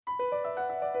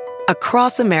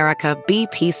Across America,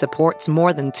 BP supports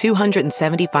more than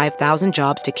 275,000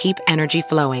 jobs to keep energy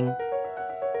flowing.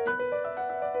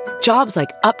 Jobs like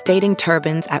updating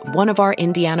turbines at one of our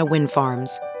Indiana wind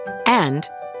farms and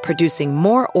producing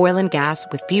more oil and gas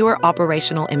with fewer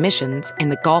operational emissions in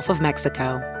the Gulf of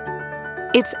Mexico.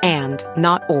 It's and,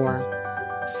 not or.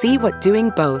 See what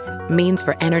doing both means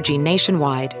for energy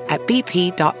nationwide at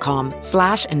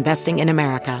bp.com/investing in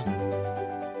America.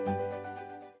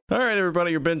 All right,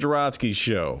 everybody, your Ben Joravsky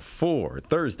Show for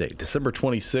Thursday, December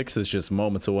 26th is just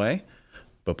moments away.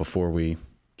 But before we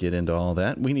get into all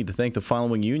that, we need to thank the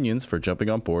following unions for jumping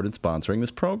on board and sponsoring this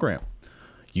program.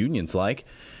 Unions like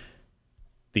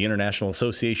the International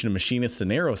Association of Machinists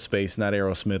and Aerospace, not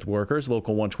Aerosmith Workers,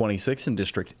 Local 126 in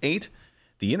District 8,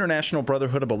 the International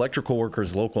Brotherhood of Electrical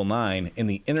Workers, Local 9, and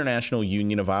the International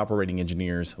Union of Operating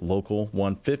Engineers, Local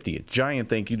 150. A giant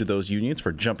thank you to those unions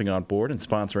for jumping on board and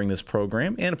sponsoring this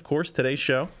program. And, of course, today's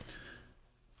show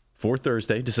for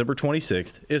Thursday, December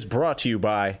 26th, is brought to you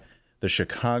by the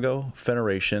Chicago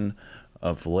Federation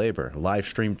of Labor. Live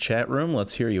stream chat room.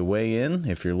 Let's hear you weigh in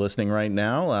if you're listening right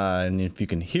now. And if you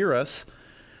can hear us,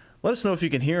 let us know if you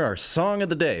can hear our song of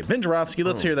the day. Ben Joravsky,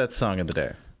 let's hear that song of the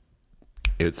day.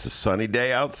 It's a sunny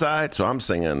day outside, so I'm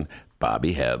singing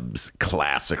Bobby Hebb's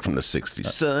classic from the 60s.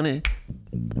 Sunny,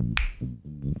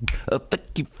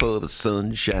 thank you for the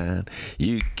sunshine.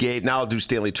 You gave. Now I'll do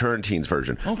Stanley Turrentine's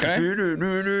version. Okay.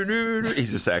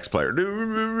 He's a sax player.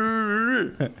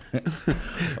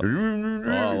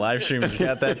 Oh, live streamers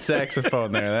got that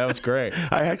saxophone there. That was great.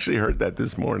 I actually heard that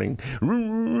this morning.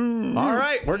 All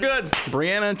right, we're good.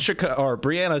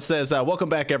 Brianna says, welcome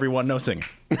back, everyone. No singing.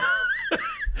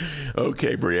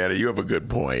 Okay, Brianna, you have a good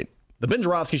point. The Ben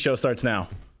Joravsky Show starts now.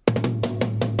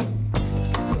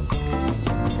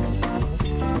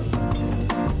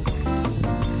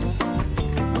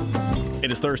 It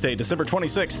is Thursday, December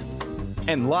 26th,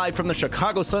 and live from the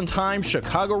Chicago Sun-Times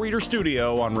Chicago Reader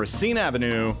Studio on Racine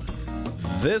Avenue,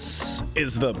 this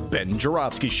is the Ben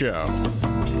Joravsky Show.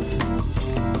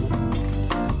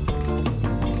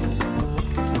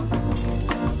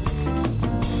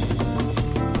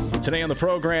 Today on the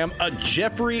program, a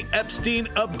Jeffrey Epstein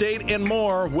update and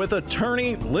more with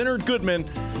attorney Leonard Goodman.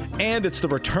 And it's the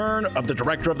return of the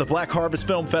director of the Black Harvest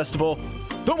Film Festival,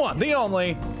 the one, the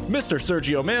only, Mr.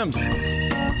 Sergio Mims.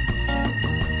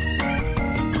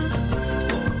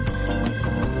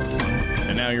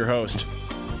 And now your host,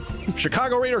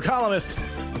 Chicago Reader columnist,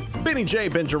 Benny J.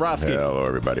 Ben Joravsky. Hello,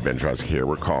 everybody. Ben Joravsky here.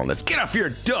 We're calling this Get Off Your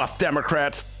Duff,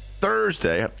 Democrats,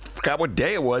 Thursday. I forgot what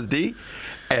day it was, D.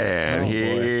 And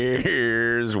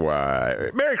here's why.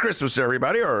 Merry Christmas,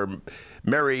 everybody, or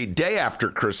Merry Day After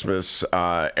Christmas,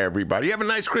 everybody. You have a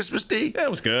nice Christmas, D? Yeah,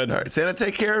 it was good. All right, Santa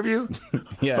take care of you?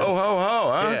 Yes. Ho, ho,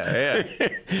 ho, huh? Yeah,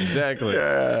 exactly.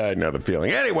 Yeah, I know the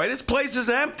feeling. Anyway, this place is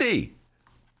empty.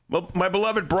 Well, my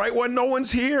beloved bright one, no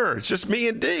one's here. It's just me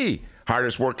and D.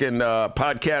 Hardest working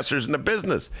podcasters in the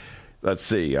business. Let's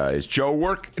see. Is Joe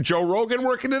Rogan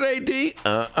working today, D?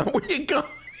 Where you going?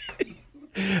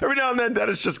 Every now and then,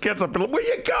 Dennis just gets up and, where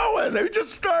you going? We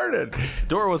just started.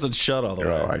 Door wasn't shut all the way.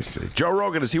 Oh, I see. Joe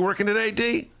Rogan, is he working today,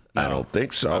 D? No. I don't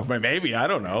think so. Maybe. I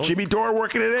don't know. Jimmy Dore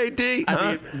working today, D?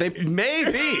 I mean, they may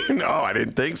be. No, I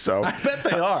didn't think so. I bet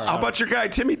they are. How about your guy,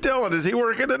 Timmy Dillon? Is he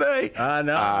working today?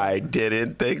 No. I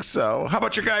didn't think so. How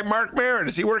about your guy, Mark Maron?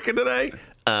 Is he working today?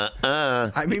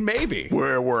 I mean, maybe.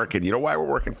 We're working. You know why we're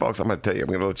working, folks? I'm going to tell you. I'm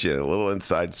going to let you a little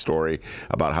inside story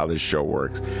about how this show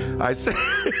works.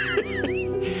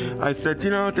 I said, you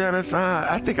know, Dennis,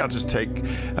 I think I'll just take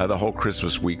the whole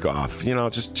Christmas week off. You know,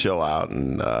 just chill out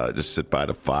and just sit by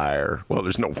the fire. Well,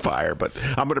 there's no fire, but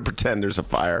I'm going to pretend there's a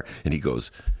fire. And he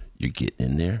goes, you're getting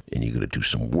in there and you're going to do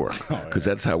some work because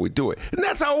that's how we do it. And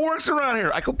that's how it works around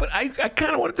here. I go, but I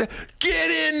kind of wanted to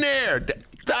get in there.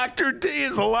 Dr. D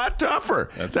is a lot tougher.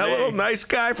 That's that me. Little nice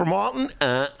guy from Alton,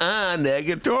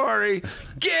 negatory.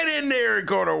 Get in there and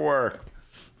go to work.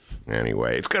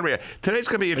 Anyway, today's gonna be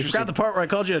interesting. You forgot the part where I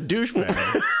called you a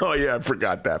douchebag. Oh yeah, I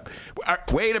forgot that.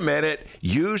 Wait a minute,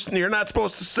 you're not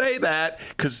supposed to say that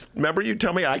because remember you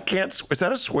tell me I can't. Is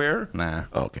that a swear? Nah.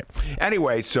 Okay.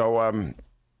 Anyway, so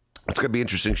it's gonna be an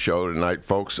interesting show tonight,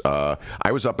 folks. I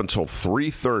was up until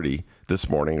 3:30 this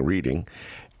morning reading.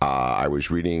 I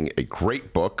was reading a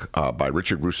great book by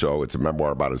Richard Russo. It's a memoir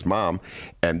about his mom.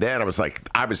 And then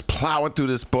I was plowing through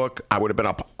this book. I would have been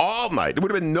up all night. It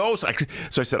would have been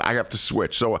so I said, I have to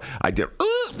switch. So I did,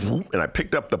 and I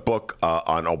picked up the book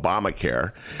on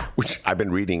Obamacare, which I've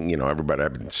been reading, you know, everybody,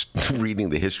 I've been reading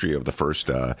the history of the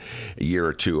first year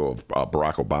or two of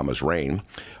Barack Obama's reign.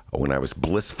 when I was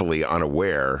blissfully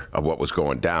unaware of what was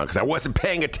going down because I wasn't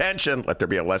paying attention. Let there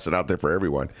be a lesson out there for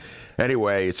everyone.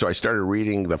 Anyway, so I started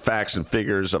reading the facts and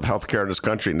figures of healthcare in this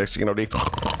country. Next thing you know,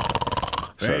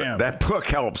 so that book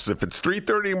helps. If it's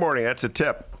 3:30 in the morning, that's a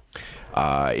tip.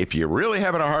 If you're really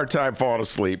having a hard time falling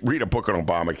asleep, read a book on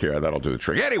Obamacare. That'll do the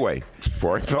trick. Anyway,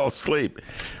 before I fell asleep,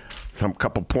 some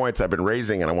couple points I've been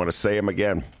raising, and I want to say them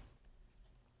again.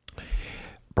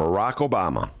 Barack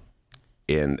Obama,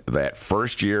 in that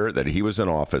first year that he was in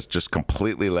office, just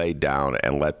completely laid down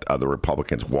and let the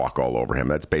Republicans walk all over him.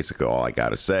 That's basically all I got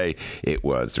to say. It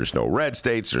was, there's no red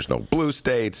states, there's no blue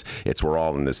states. It's we're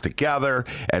all in this together.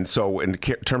 And so in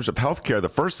terms of health care, the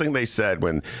first thing they said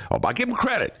when, I give him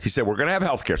credit. He said, we're going to have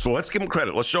health care. So let's give him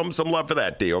credit. Let's show him some love for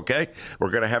that, D, okay?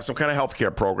 We're going to have some kind of health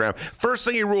care program. First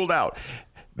thing he ruled out,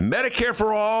 Medicare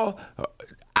for all,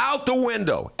 out the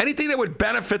window. Anything that would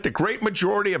benefit the great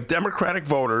majority of Democratic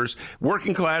voters,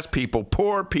 working class people,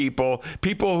 poor people,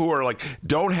 people who are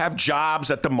don't have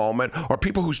jobs at the moment, or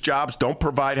people whose jobs don't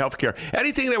provide health care.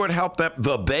 Anything that would help them,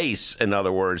 the base, in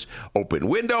other words, open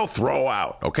window, throw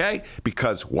out, okay?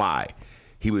 Because why?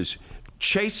 He was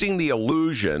chasing the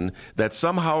illusion that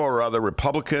somehow or other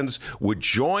Republicans would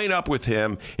join up with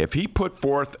him if he put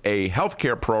forth a health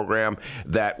care program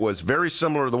that was very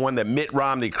similar to the one that Mitt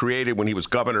Romney created when he was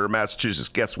governor of Massachusetts.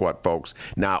 Guess what, folks?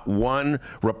 Not one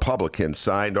Republican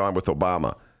signed on with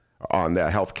Obama on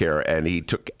that health care, and he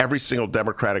took every single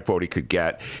Democratic vote he could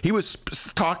get. He was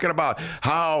talking about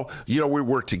how, we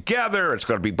work together, it's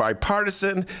going to be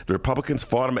bipartisan. The Republicans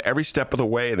fought him every step of the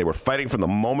way, and they were fighting from the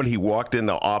moment he walked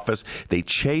into office. They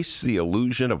chased the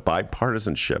illusion of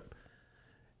bipartisanship.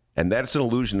 And that's an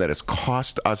illusion that has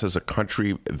cost us as a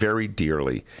country very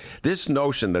dearly. This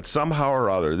notion that somehow or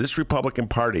other this Republican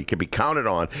Party can be counted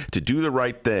on to do the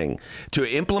right thing, to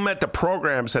implement the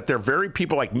programs that their very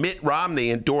people like Mitt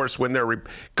Romney endorse when they're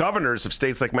governors of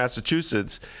states like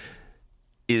Massachusetts,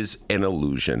 is an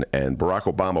illusion. And Barack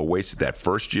Obama wasted that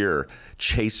first year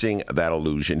chasing that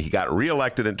illusion. He got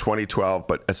reelected in 2012,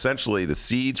 but essentially the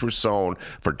seeds were sown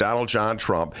for Donald John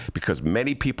Trump because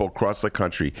many people across the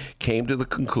country came to the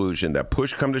conclusion that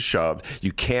push come to shove,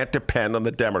 you can't depend on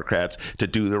the Democrats to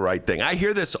do the right thing. I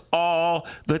hear this all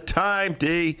the time,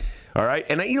 D. All right.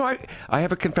 And, I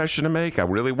have a confession to make. I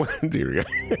really wasn't.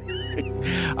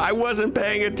 I wasn't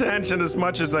paying attention as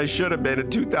much as I should have been in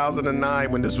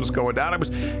 2009 when this was going down. I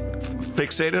was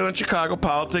fixated on Chicago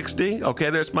politics, D. Okay,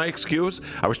 there's my excuse.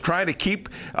 I was trying to keep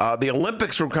the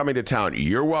Olympics from coming to town.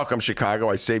 You're welcome, Chicago.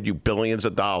 I saved you billions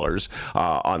of dollars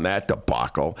on that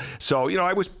debacle. So,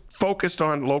 I was focused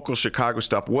on local Chicago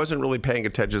stuff, wasn't really paying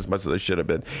attention as much as I should have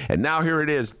been. And now here it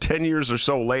is, 10 years or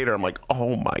so later, I'm like,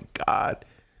 oh, my God.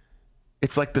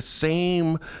 It's like the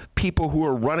same people who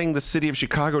were running the city of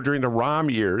Chicago during the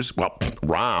Rahm years, well,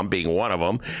 Rahm being one of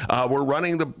them, were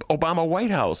running the Obama White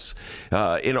House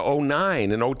in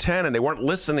 2009 and 2010, and they weren't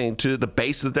listening to the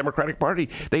base of the Democratic Party.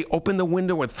 They opened the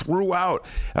window and threw out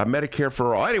Medicare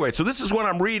for all. Anyway, so this is what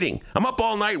I'm reading. I'm up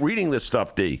all night reading this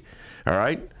stuff, D. All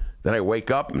right? Then I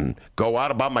wake up and go out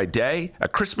about my day.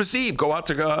 At Christmas Eve, go out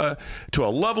to a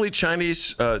lovely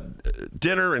Chinese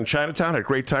dinner in Chinatown. Had a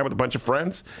great time with a bunch of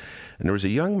friends. And there was a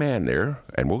young man there,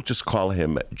 and we'll just call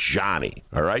him Johnny.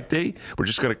 All right, D? We're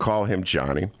just going to call him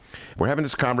Johnny. We're having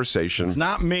this conversation. It's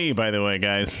not me, by the way,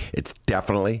 guys. It's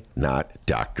definitely not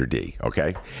Dr. D,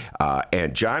 okay?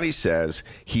 And Johnny says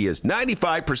he is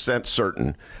 95%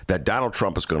 certain that Donald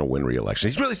Trump is going to win re-election.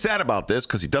 He's really sad about this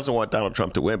because he doesn't want Donald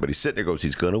Trump to win, but he's sitting there and goes,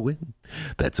 he's going to win.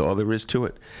 That's all there is to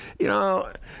it.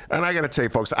 And I got to tell you,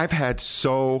 folks, I've had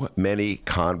so many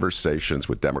conversations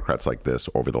with Democrats like this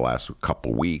over the last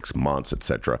couple weeks, months,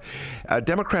 etc.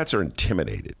 Democrats are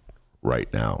intimidated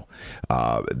right now.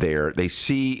 They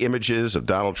see images of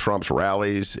Donald Trump's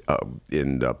rallies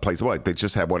in places like they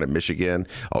just had one in Michigan,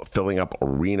 filling up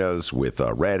arenas with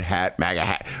red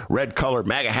color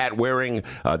MAGA hat wearing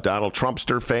Donald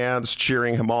Trumpster fans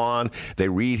cheering him on. They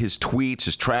read his tweets,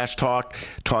 his trash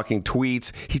talking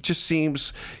tweets.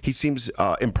 He seems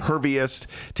impervious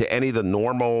to any of the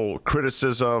normal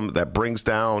criticism that brings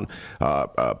down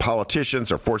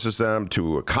politicians or forces them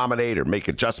to accommodate or make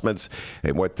adjustments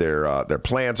in what their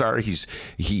plans are.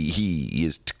 He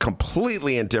is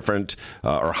completely indifferent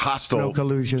or hostile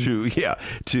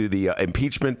to the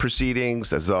impeachment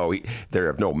proceedings, as though they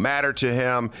have no matter to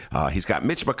him. He's got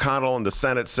Mitch McConnell in the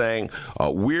Senate saying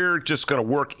we're just going to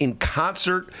work in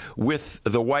concert with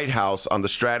the White House on the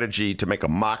strategy to make a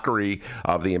mockery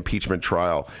of the impeachment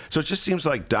trial. So it just seems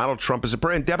like Donald Trump is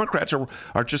and Democrats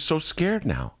are just so scared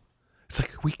now. It's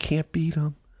like, we can't beat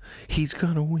him. He's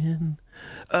going to win.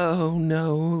 Oh,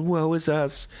 no, woe is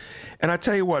us. And I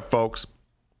tell you what, folks,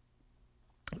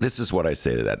 This is what I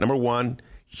say to that. Number one,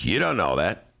 you don't know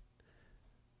that.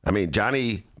 I mean,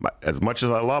 Johnny, as much as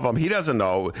I love him, he doesn't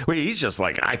know. He's just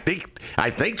like, I think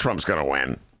Trump's going to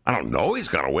win. I don't know he's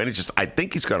going to win. It's just, I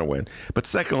think he's going to win. But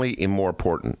secondly, and more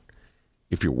important,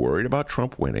 if you're worried about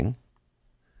Trump winning,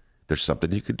 there's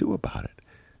something you could do about it.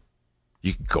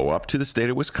 You could go up to the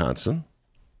state of Wisconsin,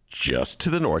 just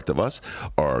to the north of us,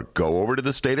 or go over to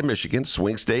the state of Michigan,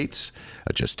 swing states,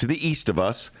 just to the east of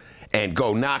us, and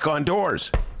go knock on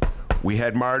doors. We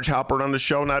had Marge Halpern on the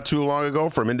show not too long ago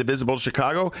from Indivisible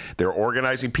Chicago. They're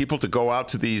organizing people to go out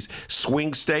to these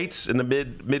swing states in the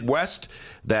Midwest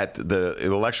that the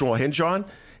election will hinge on.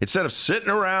 Instead of sitting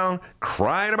around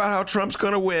crying about how Trump's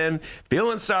going to win,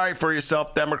 feeling sorry for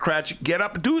yourself, Democrats, get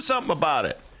up and do something about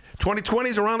it. 2020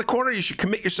 is around the corner. You should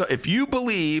commit yourself. If you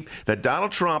believe that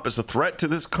Donald Trump is a threat to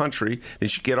this country, then you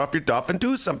should get off your duff and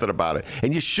do something about it.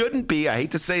 And you shouldn't be, I hate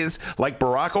to say this, like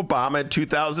Barack Obama in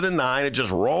 2009 and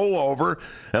just roll over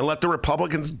and let the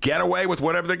Republicans get away with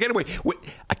whatever they're getting away.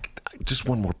 Just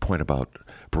one more point about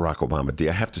Barack Obama, D.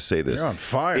 I have to say this. You're on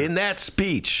fire. In that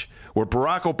speech, where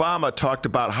Barack Obama talked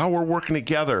about how we're working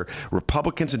together,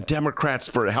 Republicans and Democrats,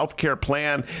 for a health care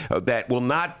plan that will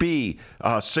not be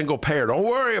single payer. Don't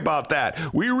worry about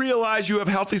that. We realize you have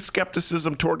healthy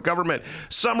skepticism toward government.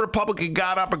 Some Republican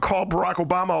got up and called Barack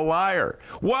Obama a liar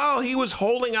while he was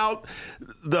holding out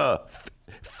the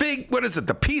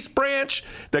the peace branch.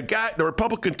 The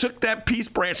Republican took that peace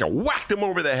branch and whacked him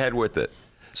over the head with it.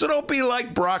 So don't be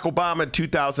like Barack Obama in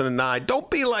 2009.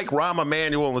 Don't be like Rahm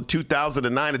Emanuel in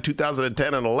 2009 and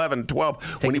 2010 and 11 and 12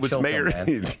 when he was mayor of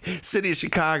the city of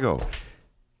Chicago.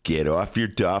 Get off your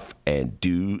duff and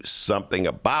do something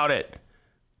about it.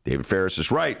 David Ferris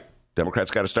is right.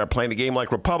 Democrats got to start playing the game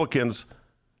like Republicans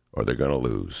or they're going to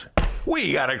lose.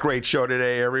 We got a great show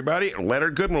today, everybody.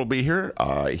 Leonard Goodman will be here.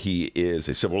 He is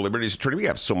a civil liberties attorney. We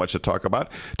have so much to talk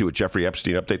about. Do a Jeffrey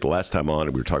Epstein update. The last time on,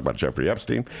 we were talking about Jeffrey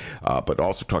Epstein, but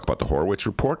also talk about the Horowitz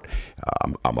report.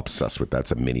 I'm obsessed with that.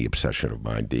 It's a mini obsession of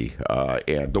mine, D.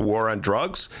 And the war on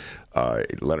drugs.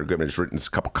 Leonard Goodman has written a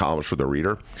couple columns for The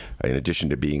Reader. In addition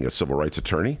to being a civil rights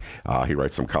attorney, he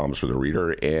writes some columns for The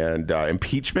Reader. And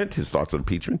impeachment, his thoughts on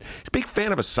impeachment. He's a big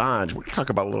fan of Assange. We're going to talk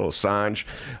about a little Assange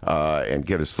and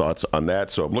get his thoughts on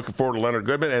that. So I'm looking forward to Leonard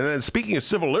Goodman. And then speaking of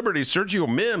civil liberties, Sergio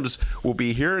Mims will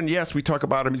be here. And yes, we talk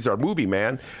about him. He's our movie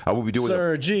man. We'll be doing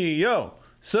Sergio.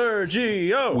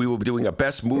 We will be doing a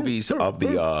best movies of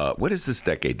the, what is this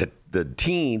decade? The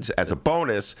teens as a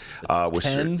bonus.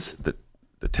 Tens?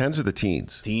 The tens or the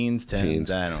teens? Teens.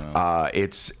 I don't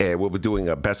know. We'll be doing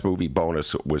a best movie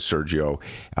bonus with Sergio.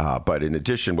 But in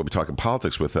addition, we'll be talking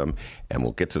politics with him, and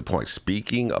we'll get to the point.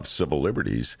 Speaking of civil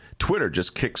liberties, Twitter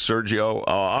just kicked Sergio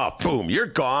off. Boom, you're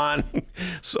gone.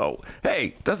 So,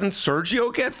 hey, doesn't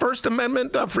Sergio get First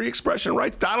Amendment free expression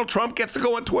rights? Donald Trump gets to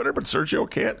go on Twitter, but Sergio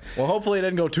can't? Well, hopefully it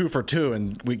didn't go 2 for 2,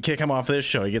 and we kick him off this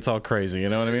show. He gets all crazy, you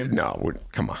know what I mean? No,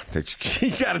 come on. You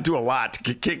got to do a lot to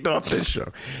get kicked off this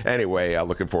show. Anyway,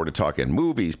 looking forward to talking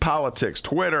movies, politics,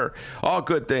 Twitter, all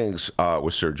good things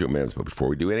with Sergio Mims. But before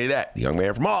we do any of that, the young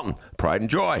man from Alton, Pride and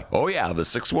Joy. Oh, yeah, the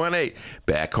 618.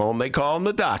 Back home, they call him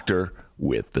the doctor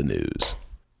with the news.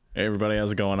 Hey, everybody,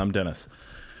 how's it going? I'm Dennis.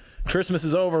 Christmas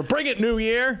is over. Bring it, New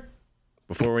Year.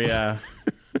 Before we,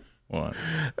 what?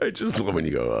 I just love when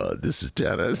you go, this is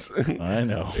Dennis. I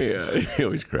know. Yeah, he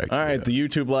always cracks me All right, up. the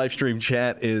YouTube live stream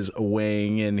chat is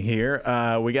weighing in here.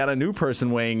 We got a new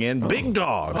person weighing in. Big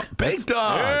Dog. Big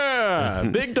Dog. Yeah,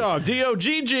 Big Dog.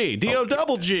 D-O-G-G.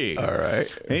 D-O-double-G. All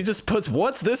right. And he just puts,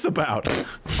 what's this about?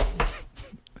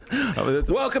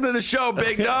 Welcome to the show,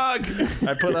 Big Dog.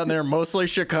 I put on there mostly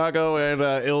Chicago and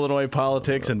Illinois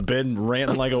politics and been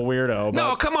ranting like a weirdo.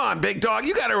 No, come on, Big Dog.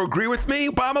 You got to agree with me.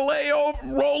 Obama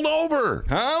rolled over.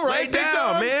 All right, Lay Big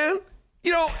down, Dog. man.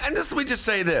 You know, and let me just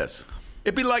say this.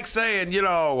 It'd be like saying, you're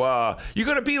going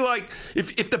to be like,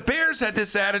 if the Bears had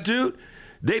this attitude,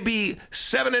 they'd be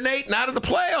 7-8 and out of the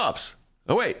playoffs.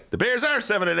 Oh, wait, the Bears are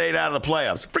 7-8 out of the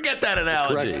playoffs. Forget that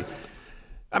analogy.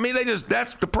 I mean,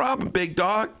 that's the problem, Big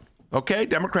Dog. Okay,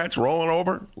 Democrats rolling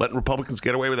over, letting Republicans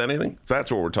get away with anything. So that's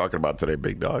what we're talking about today,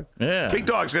 Big Dog. Yeah. Big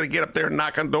Dog's going to get up there and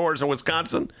knock on doors in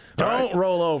Wisconsin. Don't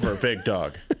roll over, Big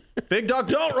Dog. Big Dog,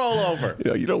 don't roll over.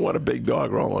 You don't want a big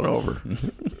dog rolling over.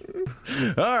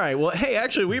 All right. Well, hey,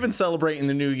 actually, we've been celebrating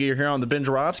the new year here on the Ben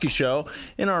Joravsky Show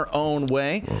in our own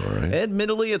way. All right.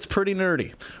 Admittedly, it's pretty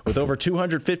nerdy. With over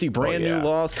 250 brand new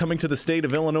laws coming to the state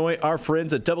of Illinois, our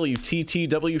friends at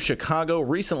WTTW Chicago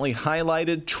recently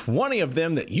highlighted 20 of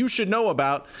them that you should know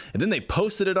about, and then they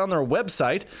posted it on their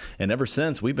website. And ever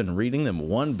since, we've been reading them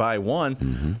one by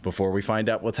one. Before we find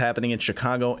out what's happening in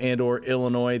Chicago and or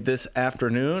Illinois this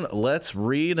afternoon, let's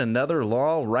read another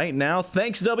law right now.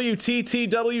 Thanks,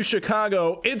 WTTW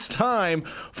Chicago. It's time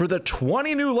for the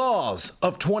 20 new laws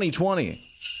of 2020.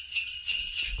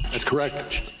 That's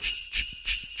correct.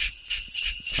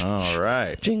 All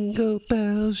right. Jingle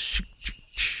bells.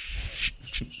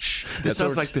 This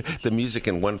sounds like the music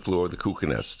in One Flew Over the Cuckoo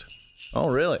Nest. Oh,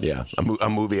 really? Yeah, a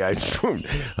movie I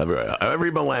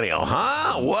every millennial.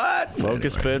 Huh? What?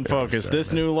 Focus, Ben, focus.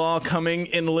 This new law coming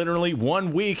in literally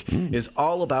 1 week is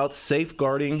all about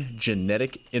safeguarding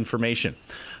genetic information.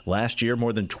 Last year,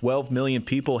 more than 12 million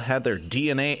people had their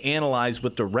DNA analyzed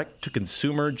with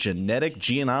direct-to-consumer genetic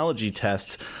genealogy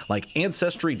tests like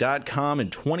Ancestry.com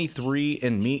and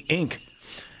 23andMe Inc.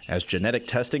 As genetic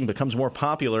testing becomes more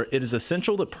popular, it is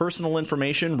essential that personal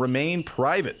information remain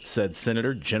private, said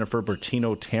Senator Jennifer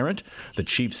Bertino-Tarrant, the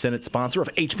chief Senate sponsor of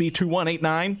HB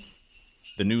 2189.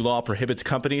 The new law prohibits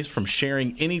companies from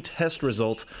sharing any test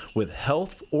results with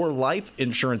health or life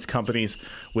insurance companies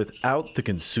without the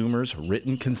consumer's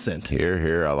written consent.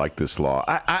 Here, I like this law.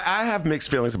 I have mixed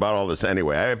feelings about all this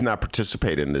anyway. I have not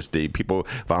participated in this deed. People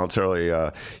voluntarily,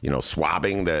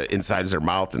 swabbing the insides of their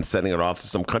mouth and sending it off to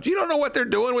some country. You don't know what they're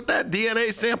doing with that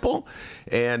DNA sample.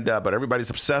 And but everybody's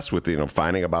obsessed with,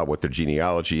 finding about what their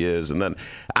genealogy is. And then,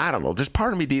 I don't know, there's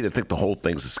part of me, Dee, that think the whole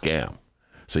thing's a scam.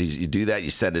 So you do that, you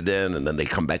send it in, and then they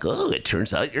come back, oh, it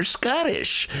turns out you're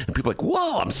Scottish. And people are like,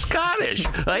 whoa, I'm Scottish.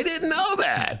 I didn't know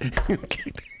that.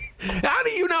 How do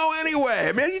you know anyway?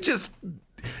 I mean,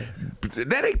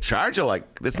 then they charge you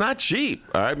it's not cheap.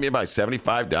 All right, maybe about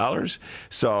 $75.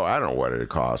 So I don't know what it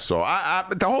costs. So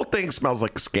the whole thing smells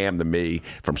like a scam to me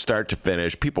from start to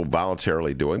finish. People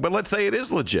voluntarily doing. But let's say it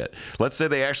is legit. Let's say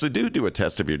they actually do a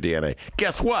test of your DNA.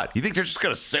 Guess what? You think they're just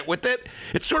going to sit with it?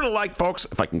 It's sort of like, folks,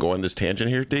 if I can go on this tangent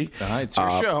here, D. It's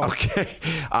your show. Okay.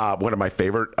 One of my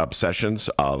favorite obsessions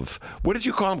of, what did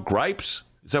you call them? Gripes?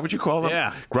 Is that what you call them?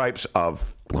 Yeah. Gripes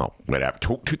of, whatever,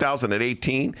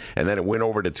 2018, and then it went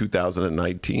over to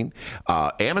 2019.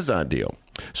 Amazon deal.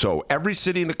 So every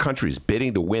city in the country is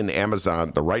bidding to win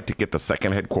Amazon the right to get the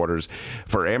second headquarters,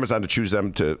 for Amazon to choose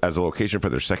them as a location for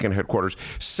their second headquarters.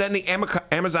 Sending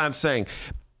Amazon saying,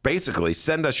 basically,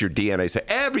 send us your DNA, say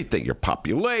everything, your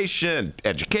population,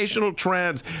 educational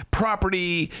trends,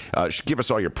 property, give us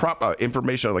all your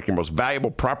information, like your most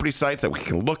valuable property sites that we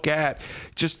can look at.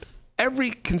 Just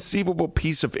every conceivable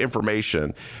piece of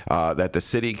information that the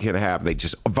city can have. They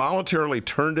just voluntarily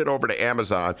turned it over to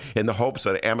Amazon in the hopes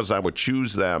that Amazon would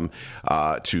choose them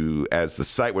as the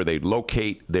site where they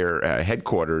locate their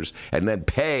headquarters, and then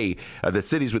pay. The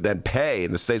cities would then pay,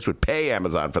 and the states would pay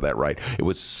Amazon for that right. It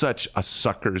was such a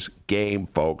sucker's game,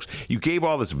 folks. You gave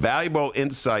all this valuable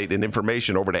insight and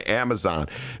information over to Amazon.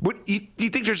 You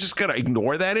think they're just going to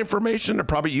ignore that information? They're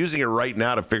probably using it right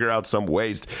now to figure out some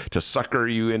ways to sucker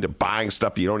you into buying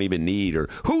stuff you don't even need, or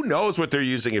who knows what they're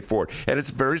using it for. And it's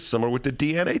very similar with the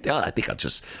DNA. I think I'll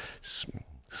just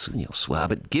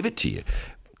swab it, give it to you.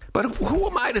 But who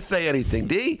am I to say anything,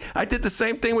 D? I did the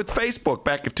same thing with Facebook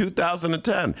back in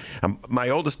 2010. My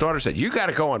oldest daughter said, you got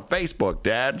to go on Facebook,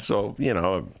 Dad. So,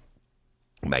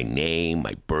 my name,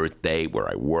 my birthday, where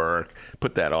I work,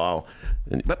 put that all.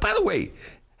 But by the way,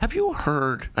 have you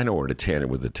heard, I know we're at a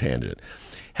tangent with a tangent.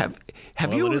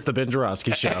 Have you? It is the Ben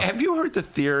Joravsky Show. Have you heard the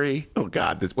theory? Oh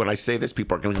God! When I say this,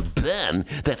 people are going, Ben,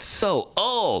 that's so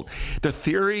old. The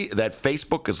theory that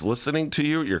Facebook is listening to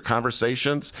your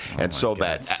conversations, and so God,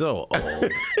 that so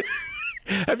old.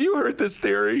 Have you heard this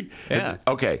theory? Yeah.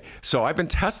 Okay, so I've been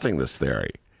testing this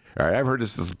theory. All right, I've heard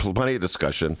this. There's plenty of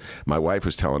discussion. My wife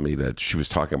was telling me that she was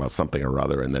talking about something or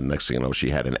other, and then next thing you know, she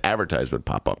had an advertisement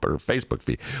pop up on her Facebook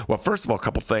feed. Well, first of all, a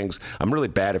couple things. I'm really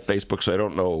bad at Facebook, so I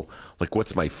don't know,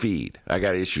 what's my feed? I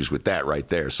got issues with that right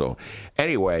there. So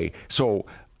anyway,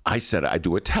 I said I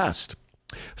do a test.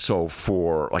 So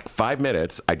for 5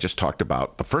 minutes, I just talked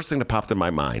about the first thing that popped in my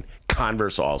mind,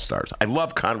 Converse All-Stars. I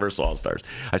love Converse All-Stars.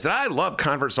 I said, I love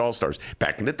Converse All-Stars.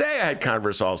 Back in the day, I had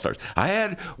Converse All-Stars. I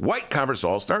had white Converse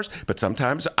All-Stars, but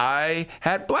sometimes I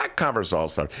had black Converse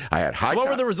All-Stars. I had high. What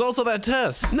were the results of that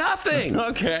test? Nothing.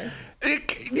 Okay.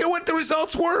 You know what the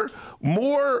results were?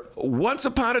 More Once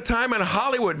Upon a Time in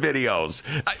Hollywood videos.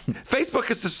 Facebook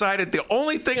has decided the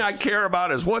only thing I care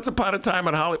about is Once Upon a Time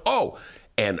in Hollywood. Oh,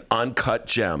 and Uncut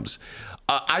Gems.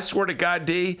 I swear to God,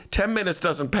 D, 10 minutes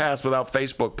doesn't pass without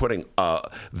Facebook putting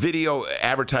video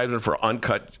advertisement for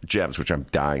Uncut Gems, which I'm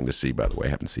dying to see, by the way. I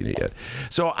haven't seen it yet.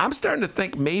 So I'm starting to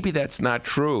think maybe that's not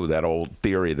true, that old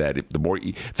theory that the more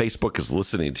Facebook is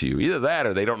listening to you. Either that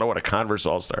or they don't know what a Converse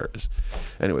All-Star is.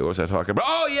 Anyway, what was I talking about?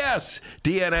 Oh, yes,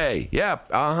 DNA.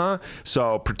 Yeah,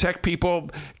 So protect people.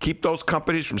 Keep those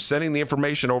companies from sending the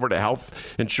information over to health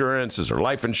insurances or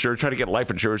life insurance. Try to get life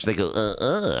insurance. They go,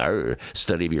 our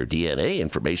study of your DNA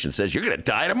information says you're going to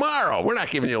die tomorrow. We're not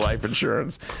giving you life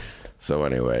insurance. So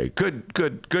anyway,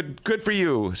 good for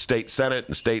you, state senate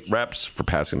and state reps, for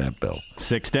passing that bill.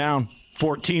 6 down,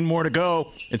 14 more to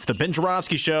go. It's the Ben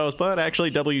Joravsky shows, but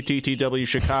actually WTTW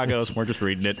Chicago's. We're just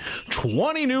reading it.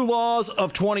 20 new laws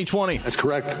of 2020. That's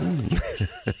correct.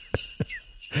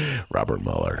 Robert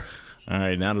Mueller. All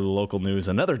right, now to the local news.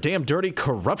 Another damn dirty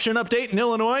corruption update in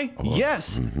Illinois.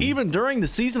 Yes, even during the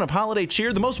season of holiday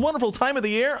cheer, the most wonderful time of the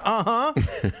year.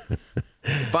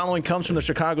 Following comes from the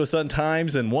Chicago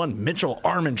Sun-Times and one Mitchell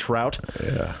Armentrout.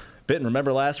 Yeah. Bitten,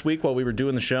 remember last week while we were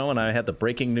doing the show and I had the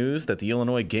breaking news that the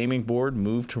Illinois Gaming Board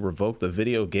moved to revoke the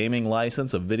video gaming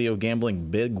license of video gambling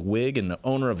bigwig and the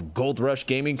owner of Gold Rush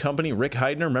Gaming Company, Rick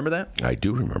Heidner. Remember that? I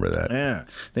do remember that. Yeah.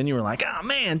 Then you were like, oh,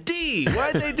 man, D,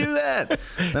 why'd they do that?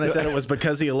 Then I said it was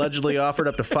because he allegedly offered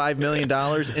up to $5 million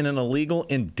in an illegal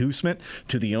inducement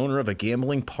to the owner of a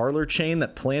gambling parlor chain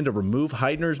that planned to remove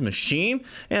Heidner's machine.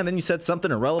 And then you said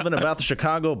something irrelevant about the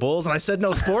Chicago Bulls, and I said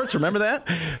no sports. Remember that?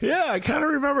 Yeah, I kind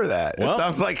of remember that. Well, it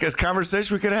sounds like a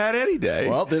conversation we could have had any day.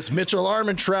 Well, this Mitchell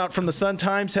Armentrout from the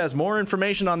Sun-Times has more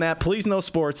information on that. Please, no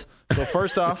sports. So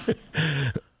first off,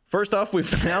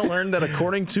 we've now learned that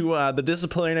according to the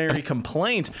disciplinary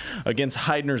complaint against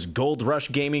Heidner's Gold Rush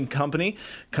Gaming Company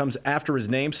comes after his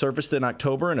name surfaced in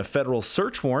October in a federal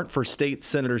search warrant for State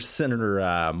Senator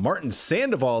Martin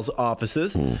Sandoval's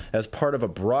offices as part of a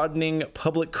broadening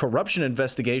public corruption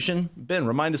investigation. Ben,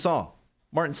 remind us all.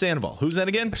 Martin Sandoval. Who's that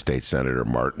again? State Senator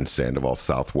Martin Sandoval,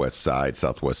 southwest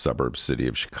suburbs, city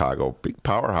of Chicago. Big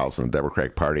powerhouse in the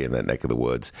Democratic Party in that neck of the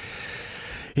woods.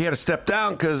 He had to step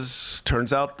down because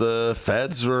turns out the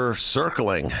feds were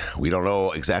circling. We don't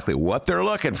know exactly what they're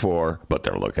looking for, but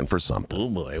they're looking for something. Oh,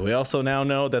 boy. We also now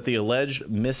know that the alleged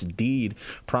misdeed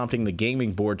prompting the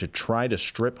gaming board to try to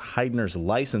strip Heidner's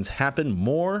license happened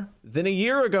more than a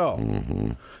year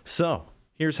ago. So,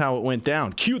 here's how it went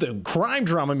down. Cue the crime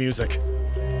drama music.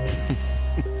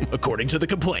 According to the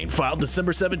complaint filed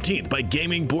December 17th by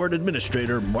Gaming Board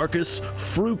Administrator Marcus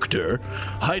Fruchter,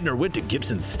 Heidner went to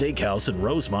Gibson's Steakhouse in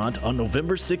Rosemont on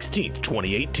November 16th,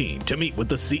 2018, to meet with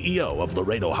the CEO of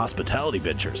Laredo Hospitality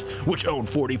Ventures, which owned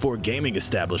 44 gaming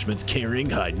establishments carrying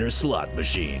Heidner's slot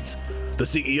machines. The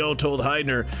CEO told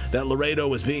Heidner that Laredo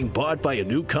was being bought by a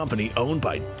new company owned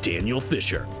by Daniel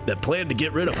Fisher that planned to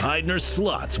get rid of Heidner's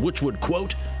slots, which would,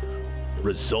 quote,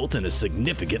 result in a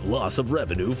significant loss of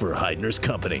revenue for Heidner's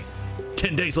company.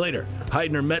 10 days later,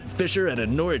 Heidner met Fisher at a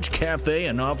Norwich cafe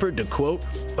and offered to, quote,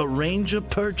 arrange a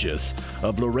purchase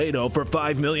of Laredo for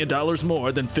 $5 million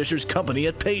more than Fisher's company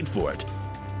had paid for it.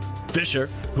 Fisher,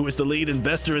 who is the lead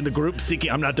investor in the group,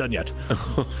 seeking... I'm not done yet.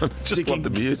 Love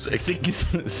the music.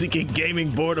 Seeking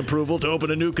gaming board approval to open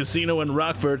a new casino in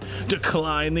Rockford,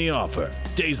 declined the offer.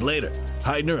 Days later,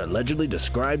 Heidner allegedly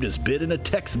described his bid in a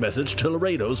text message to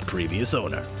Laredo's previous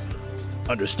owner.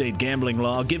 Under state gambling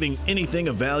law, giving anything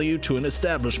of value to an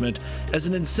establishment as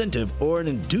an incentive or an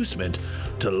inducement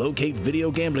to locate video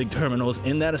gambling terminals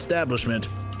in that establishment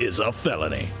is a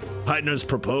felony. Heidner's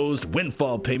proposed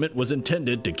windfall payment was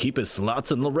intended to keep his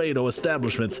slots in Laredo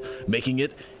establishments, making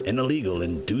it an illegal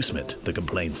inducement, the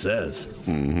complaint says.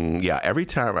 Yeah, every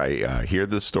time I hear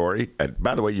this story, and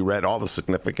by the way, you read all the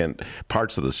significant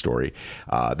parts of the story.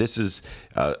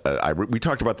 We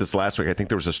talked about this last week. I think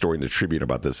there was a story in the Tribune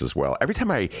about this as well. Every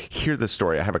time I hear this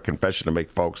story, I have a confession to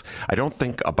make, folks. I don't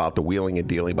think about the wheeling and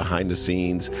dealing behind the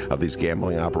scenes of these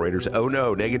gambling operators. Oh,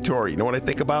 no, negatory. You know what I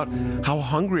think about? How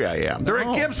hungry I am. They're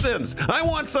at Gibson's. I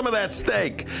want some of that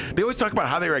steak. They always talk about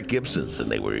how they were at Gibson's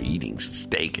and they were eating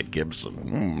steak at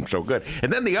Gibson. So good.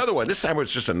 And then the other one, this time it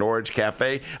was just a Norwich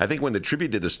cafe. I think when the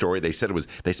Tribune did the story, they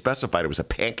specified it was a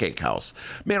pancake house.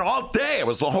 Man, all day I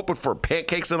was hoping for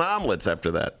pancakes and omelets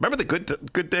after that. Remember the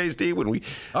good days, D, when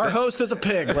Our host is a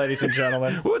pig, ladies and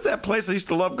gentlemen. What was that place I used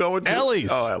to love going to?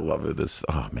 Ellie's. Oh, I love it.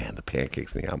 Oh, man, the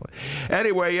pancakes and the omelet.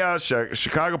 Anyway,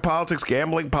 Chicago politics,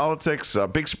 gambling politics,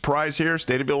 big surprise here.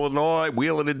 State of Illinois,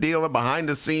 wheeling and dealing behind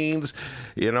the scenes.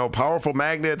 Powerful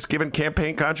magnets giving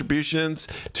campaign contributions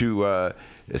to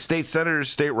state senators,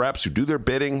 state reps who do their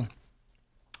bidding.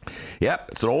 Yep,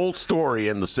 it's an old story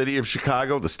in the city of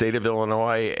Chicago, the state of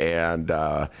Illinois, and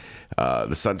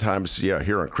The Sun Times,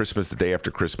 here on Christmas, the day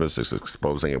after Christmas, is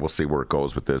exposing it. We'll see where it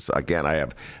goes with this. Again,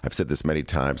 I've said this many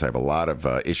times. I have a lot of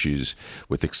issues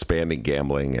with expanding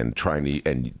gambling and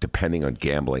depending on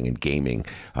gambling and gaming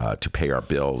to pay our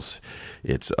bills.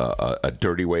 It's a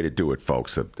dirty way to do it,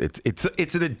 folks.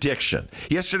 It's an addiction.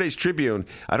 Yesterday's Tribune,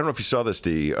 I don't know if you saw this,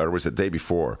 D, or was it the day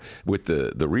before, with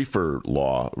the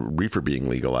reefer being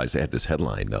legalized. They had this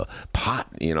headline, pot,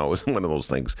 it was one of those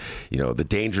things, the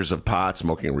dangers of pot,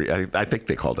 smoking. I think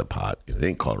they called it pot. They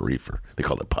didn't call it reefer. They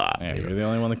called it pot. Yeah, you're the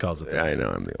only one that calls it that. I know,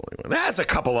 I'm the only one. There's a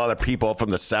couple other people from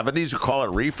the 70s who call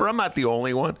it reefer. I'm not the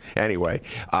only one. Anyway,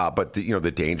 but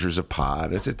the dangers of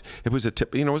pot. It was a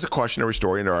tip. It was a cautionary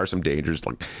story, and there are some dangers,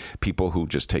 like people who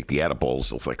just take the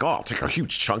edibles. It's like, I'll take a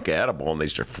huge chunk of edible, and they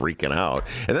start freaking out.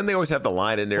 And then they always have the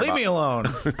line in there. Leave me alone.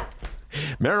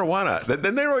 Marijuana.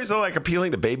 Then they're always like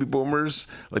appealing to baby boomers,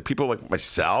 like people like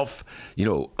myself,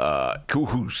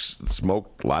 who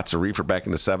smoked lots of reefer back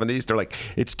in the 70s. They're like,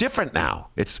 it's different now.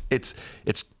 It's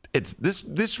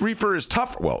this reefer is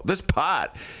tough. Well, this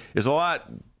pot is a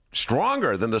lot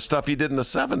stronger than the stuff you did in the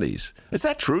 70s. Is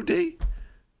that true, D?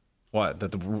 What?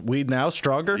 That the weed now is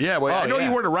stronger? Yeah. Well, I know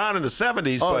you weren't around in the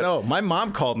 70s. Oh, but no. My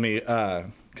mom called me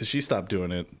because she stopped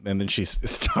doing it, and then she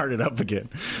started up again.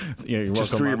 You're just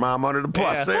welcome, threw your mom under the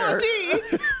bus there.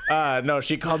 Oh, D. No,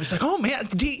 she called me. She's like, oh, man,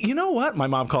 D, you know what? My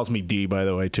mom calls me D, by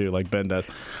the way, too, like Ben does.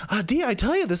 D, I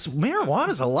tell you, this marijuana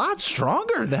is a lot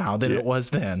stronger now than it was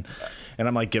then. And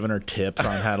I'm like giving her tips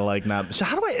on how to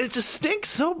it just stinks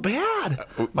so bad.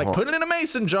 Like, put it in a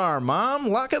mason jar, Mom.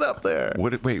 Lock it up there.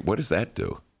 What does that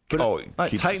do?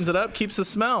 It tightens it up, keeps the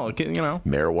smell.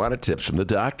 Marijuana tips from the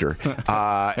doctor.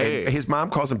 Hey. And his mom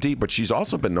calls him D, but she's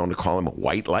also been known to call him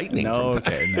White Lightning. No.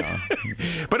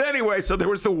 But anyway, so there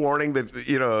was the warning that,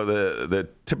 the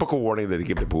typical warning that they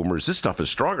give to boomers, this stuff is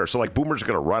stronger. So like boomers are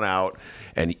going to run out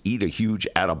and eat a huge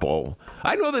edible.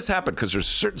 I know this happened because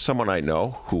there's someone I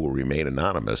know who will remain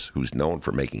anonymous who's known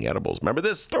for making edibles. Remember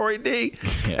this story, D?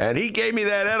 Yeah. And he gave me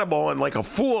that edible, and like a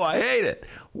fool, I ate it.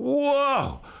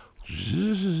 Whoa.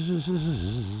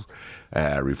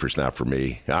 Reefer's not for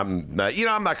me. I'm not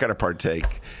going to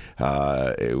partake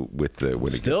with the.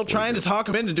 When Still trying to talk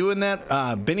him into doing that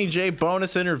Benny J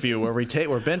bonus interview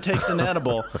where Ben takes an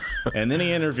edible and then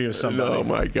he interviews somebody. Oh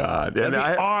my God, that'd be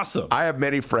awesome. I have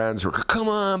many friends who are, come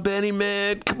on, Benny,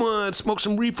 man, come on, smoke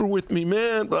some reefer with me,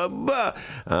 man. Blah blah.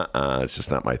 It's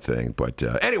just not my thing. But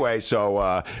anyway,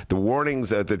 so the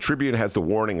warnings. The Tribune has the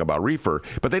warning about reefer,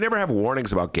 but they never have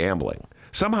warnings about gambling.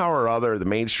 Somehow or other, the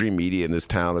mainstream media in this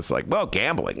town is like, well,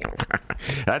 gambling,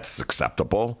 that's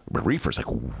acceptable. But reefer's like,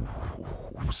 ooh,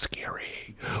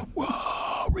 scary.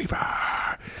 Whoa,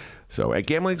 reefer. So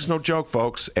gambling's no joke,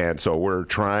 folks. And so we're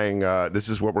trying, this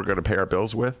is what we're going to pay our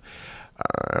bills with.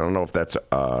 I don't know if that's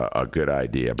a good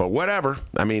idea, but whatever.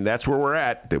 I mean, that's where we're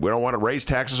at. We don't want to raise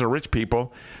taxes on rich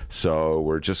people, so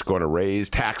we're just going to raise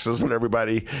taxes on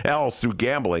everybody else through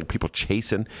gambling. People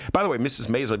chasing. By the way, Mrs.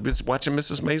 Maisel, have you been watching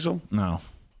Mrs. Maisel? No.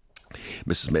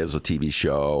 Mrs. Maisel TV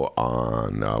show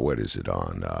on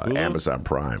on Amazon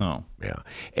Prime. Oh, yeah,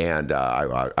 and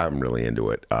I'm really into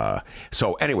it.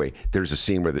 So anyway, there's a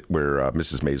scene where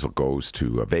Mrs. Maisel goes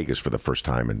to Vegas for the first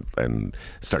time and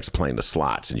starts playing the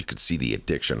slots, and you can see the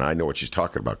addiction. I know what she's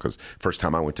talking about because first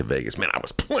time I went to Vegas, man, I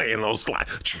was playing those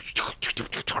slots.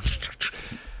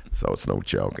 So it's no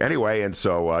joke. Anyway, and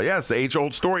so, it's the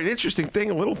age-old story. An interesting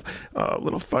thing, a little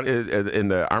fun in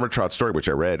the Armitrout story, which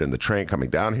I read in the train coming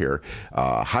down here.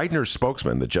 Heidner's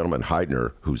spokesman, the gentleman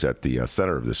Heidner, who's at the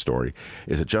center of this story,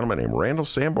 is a gentleman named Randall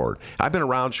Sanborn. I've been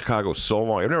around Chicago so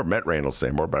long. I've never met Randall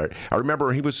Sanborn, but I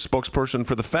remember he was a spokesperson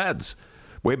for the feds.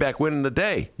 Way back when in the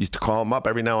day, used to call him up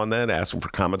every now and then, ask him for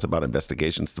comments about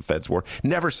investigations the feds were.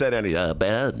 Never said any, we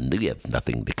have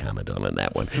nothing to comment on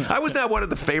that one. I was not one of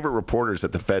the favorite reporters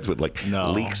that the feds would leak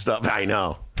stuff. I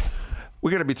know. We're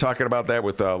going to be talking about that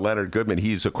with Leonard Goodman.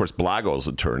 He's, of course, Blago's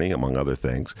attorney, among other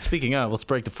things. Speaking of, let's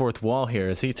break the fourth wall here.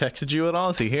 Has he texted you at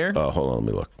all? Is he here? Hold on, let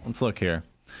me look. Let's look here.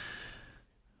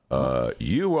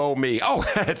 You owe me. Oh,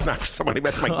 it's not for somebody.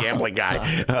 That's my gambling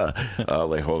guy.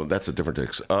 Hold on. That's a different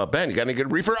text. Ben, you got any good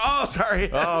reefer? Oh,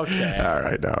 sorry. Okay. All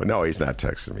right. No, he's not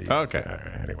texting me. Okay.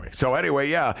 Anyway,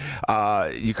 yeah.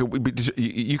 You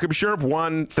could be sure of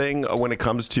one thing when it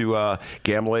comes to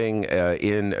gambling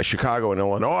in Chicago and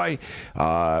Illinois.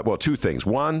 Two things.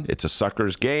 One, it's a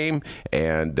sucker's game,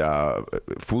 and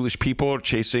foolish people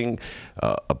chasing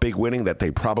a big winning that they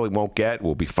probably won't get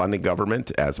will be funding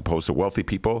government as opposed to wealthy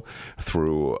people people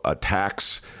through a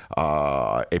tax,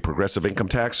 a progressive income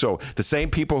tax. So the same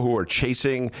people who are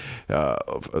chasing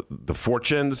the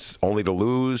fortunes only to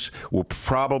lose will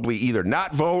probably either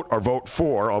not vote or vote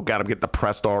for. Oh, God, I'm getting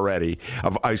depressed already.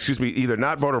 Either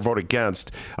not vote or vote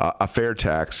against a fair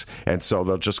tax. And so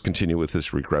they'll just continue with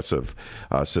this regressive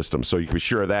system. So you can be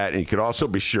sure of that. And you can also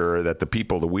be sure that the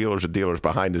people, the wheelers and dealers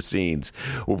behind the scenes,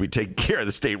 will be taking care of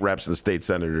the state reps and the state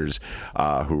senators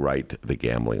who write the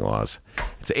gambling laws.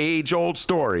 It's an age-old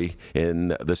story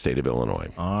in the state of Illinois.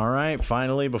 All right.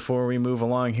 Finally, before we move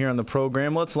along here on the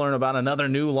program, let's learn about another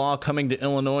new law coming to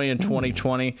Illinois in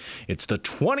 2020. It's the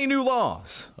 20 new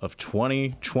laws of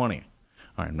 2020.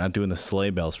 All right, I'm not doing the sleigh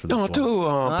bells for this one.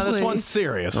 This one's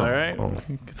serious, all right?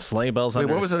 Sleigh bells. Wait,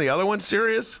 what was in the other one?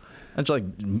 Serious? That's like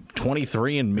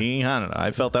 23 and Me. I don't know.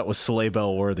 I felt that was sleigh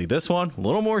bell worthy. This one, a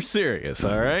little more serious,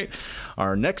 all right?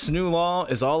 Our next new law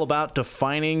is all about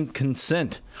defining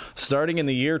consent. Starting in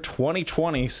the year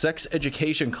 2020, sex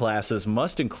education classes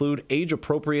must include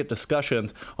age-appropriate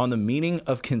discussions on the meaning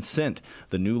of consent.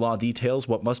 The new law details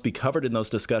what must be covered in those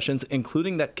discussions,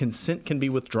 including that consent can be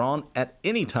withdrawn at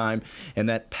any time and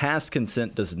that past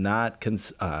consent does not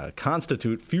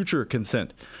constitute future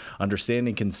consent.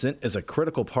 Understanding consent is a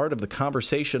critical part of the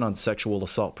conversation on sexual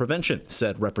assault prevention,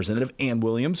 said Representative Ann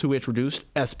Williams, who introduced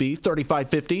SB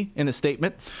 3550 in a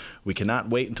statement. We cannot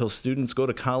wait until students go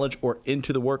to college or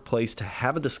into the workplace to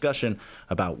have a discussion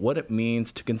about what it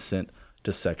means to consent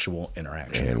to sexual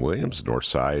interaction. Ann Williams,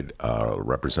 Northside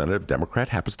representative, Democrat,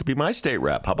 happens to be my state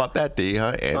rep. How about that, Dee?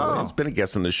 Huh? Ann Williams been a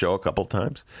guest on the show a couple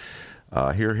times.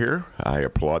 Here. I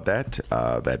applaud that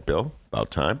bill. About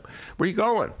time. Where you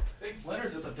going? Hey,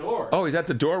 Leonard's at the door. Oh, he's at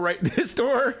the door, right? This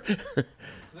door?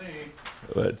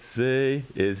 Let's see.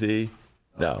 Is he?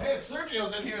 No. Hey,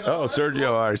 Sergio's in here, though. Oh,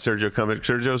 Sergio. All right, Sergio, come in.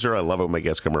 Sergio's here. I love it when my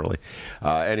guests come early.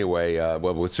 Anyway,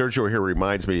 well, with Sergio here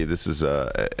reminds me, this is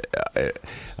a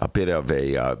bit of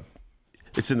a,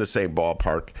 it's in the same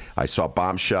ballpark. I saw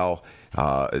Bombshell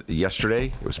yesterday.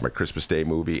 It was my Christmas Day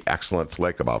movie. Excellent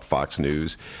flick about Fox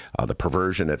News, the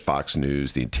perversion at Fox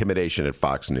News, the intimidation at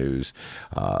Fox News,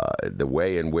 the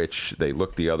way in which they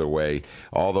look the other way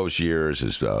all those years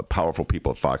as powerful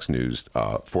people at Fox News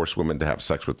forced women to have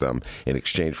sex with them in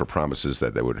exchange for promises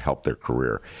that they would help their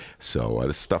career. So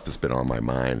this stuff has been on my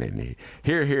mind. And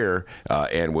here,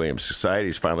 Ann Williams, society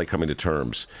is finally coming to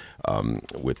terms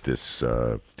with this,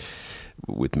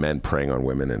 with men preying on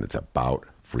women, and it's about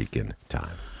freaking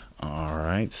time. All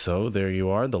right, so there you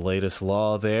are, the latest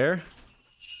law there.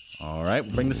 All right,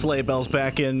 bring the sleigh bells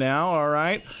back in now. All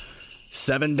right,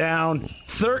 7 down,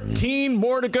 13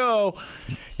 more to go.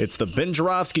 It's the Ben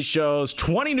Joravsky Show's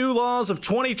 20 new laws of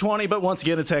 2020, but once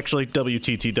again, it's actually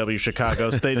WTTW Chicago.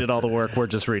 So they did all the work. We're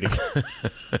just reading.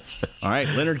 All right,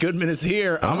 Leonard Goodman is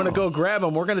here. I'm going to go grab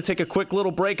him. We're going to take a quick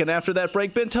little break, and after that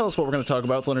break, Ben, tell us what we're going to talk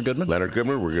about with Leonard Goodman. Leonard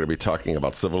Goodman, we're going to be talking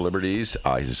about civil liberties.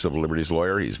 He's a civil liberties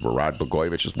lawyer. He's Rod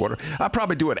Blagojevich's lawyer. I'll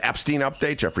probably do an Epstein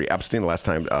update. Jeffrey Epstein. Last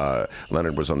time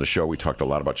Leonard was on the show, we talked a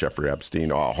lot about Jeffrey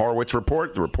Epstein. Horowitz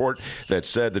report, the report that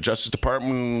said the Justice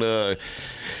Department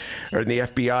or the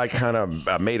FBI kind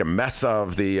of made a mess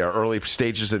of the early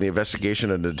stages of the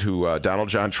investigation into Donald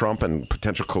John Trump and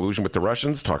potential collusion with the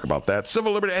Russians. Talk about that.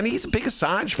 Civil liberty. And he's a big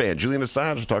Assange fan. Julian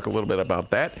Assange. We'll talk a little bit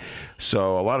about that.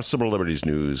 So a lot of civil liberties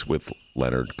news with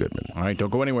Leonard Goodman. All right, don't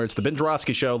go anywhere. It's the Ben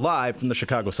Joravsky Show live from the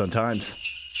Chicago Sun-Times.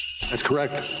 That's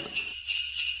correct.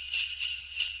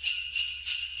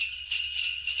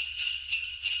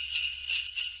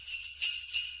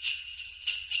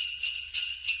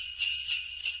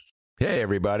 Hey,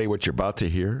 everybody, what you're about to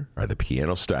hear are the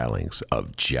piano stylings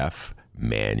of Jeff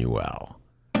Manuel.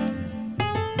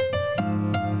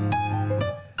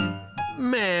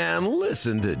 Man,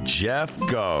 listen to Jeff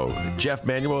go. Jeff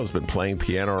Manuel has been playing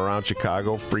piano around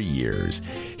Chicago for years.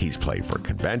 He's played for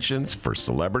conventions, for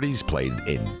celebrities, played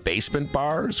in basement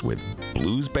bars with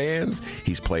blues bands.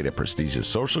 He's played at prestigious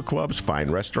social clubs,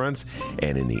 fine restaurants,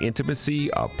 and in the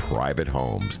intimacy of private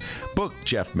homes. Book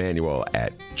Jeff Manuel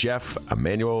at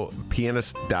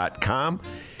jeffemanuelpianist.com.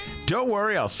 Don't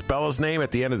worry, I'll spell his name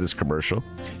at the end of this commercial.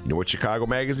 You know what Chicago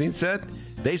Magazine said?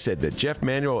 They said that Jeff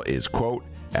Manuel is, quote,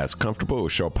 as comfortable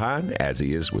with Chopin as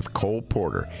he is with Cole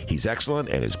Porter. He's excellent,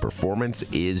 and his performance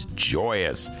is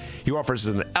joyous. He offers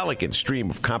an elegant stream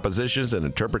of compositions and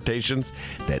interpretations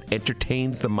that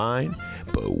entertains the mind,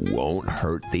 but won't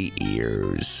hurt the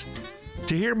ears.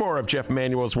 To hear more of Jeff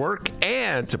Manuel's work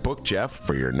and to book Jeff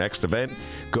for your next event,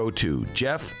 go to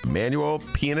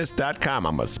jeffmanuelpianist.com.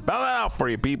 I'm going to spell it out for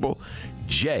you, people.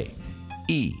 J-E-F-F.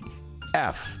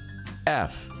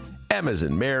 M as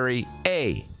in Mary,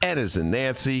 A, N as in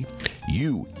Nancy,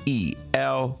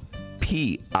 U-E-L,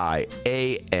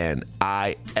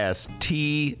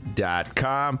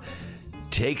 PIANIST.com.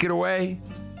 Take it away,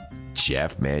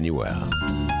 Jeff Manuel.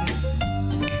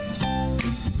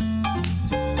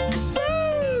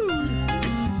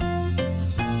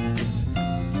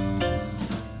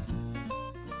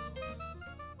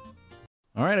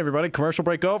 All right, everybody, commercial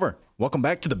break over. Welcome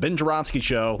back to the Ben Joravsky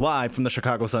Show, live from the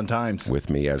Chicago Sun-Times. With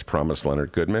me, as promised,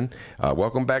 Leonard Goodman.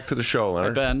 Welcome back to the show,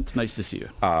 Leonard. Hi, Ben. It's nice to see you.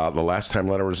 The last time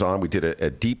Leonard was on, we did a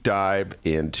deep dive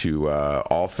into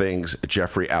all things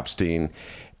Jeffrey Epstein,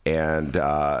 and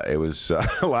it was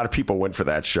a lot of people went for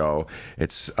that show.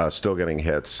 It's still getting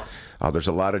hits. There's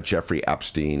a lot of Jeffrey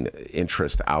Epstein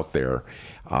interest out there.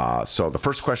 So the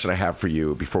first question I have for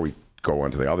you before we go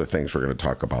on to the other things, we're going to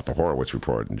talk about the Horowitz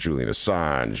report and Julian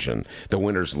Assange and the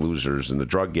winners, losers in the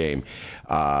drug game,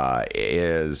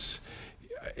 is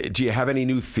do you have any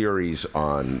new theories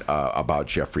on about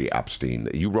Jeffrey Epstein?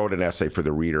 You wrote an essay for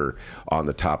the Reader on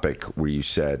the topic where you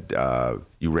said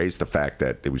you raised the fact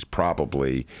that it was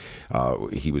probably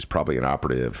he was probably an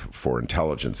operative for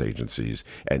intelligence agencies,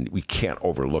 and we can't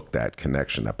overlook that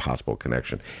connection, that possible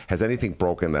connection. Has anything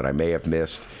broken that I may have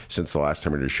missed since the last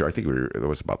time we were on the show? I think it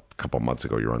was about a couple months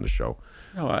ago you were on the show.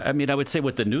 No, I mean, I would say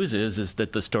what the news is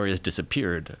that the story has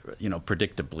disappeared,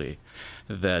 predictably,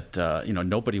 that,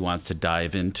 nobody wants to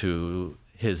dive into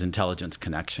his intelligence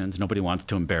connections. Nobody wants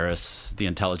to embarrass the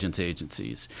intelligence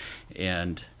agencies.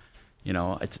 And,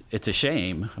 it's a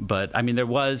shame. But, I mean, there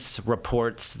was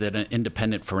reports that an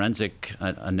independent forensic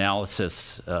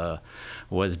analysis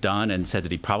was done and said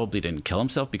that he probably didn't kill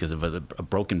himself because of a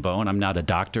broken bone. I'm not a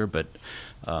doctor, but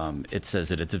it says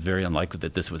that it's very unlikely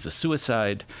that this was a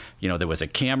suicide. There was a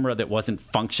camera that wasn't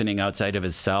functioning outside of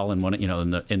his cell in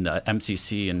the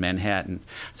MCC in Manhattan.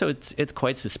 So it's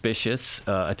quite suspicious.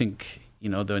 I think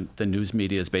the news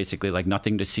media is basically like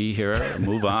nothing to see here,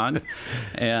 move on.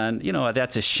 And,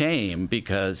 that's a shame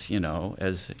because,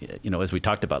 as we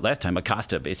talked about last time,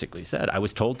 Acosta basically said, I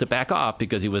was told to back off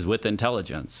because he was with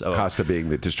intelligence. So, Acosta being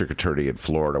the district attorney in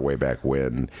Florida way back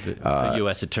when. The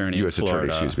U.S. attorney in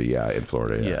Florida. In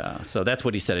Florida, yeah. Yeah, so that's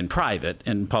what he said in private.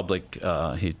 In public,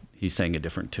 he's saying a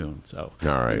different tune. So, all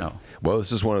right. Well,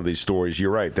 this is one of these stories,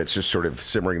 you're right, that's just sort of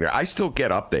simmering there. I still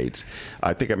get updates.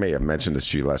 I think I may have mentioned this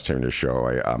to you last time in the show.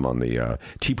 I'm on the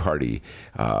Tea Party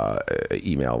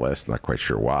email list. Not quite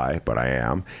sure why, but I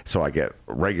am. So I get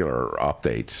regular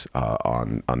updates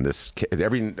on this.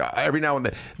 Every now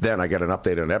and then I get an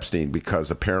update on Epstein because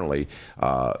apparently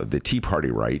the Tea Party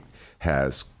right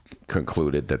has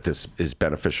concluded that this is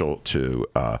beneficial to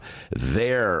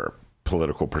their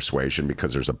political persuasion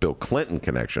because there's a Bill Clinton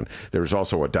connection. There's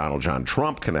also a Donald John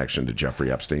Trump connection to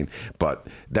Jeffrey Epstein, but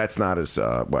that's not as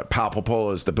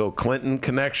palpable as the Bill Clinton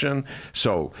connection.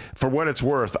 So for what it's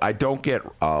worth, I don't get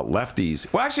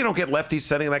lefties. Well, actually, I don't get lefties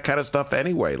sending that kind of stuff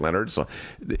anyway, Leonard. So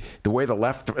the way the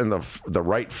left and the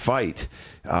right fight,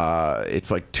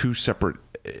 it's like two separate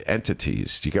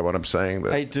entities. Do you get what I'm saying?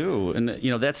 I do, and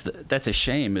that's a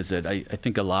shame. Is that I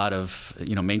think a lot of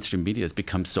mainstream media has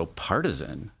become so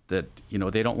partisan that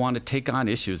they don't want to take on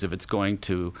issues if it's going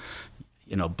to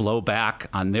blow back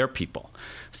on their people.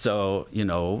 So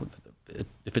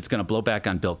if it's going to blow back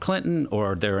on Bill Clinton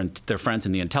or their friends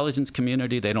in the intelligence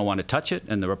community, they don't want to touch it,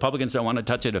 and the Republicans don't want to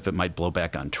touch it if it might blow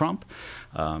back on Trump.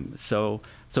 So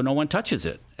no one touches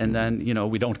it, and then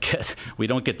we don't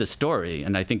get the story.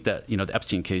 And I think that the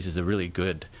Epstein case is a really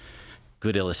good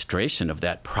illustration of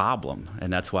that problem,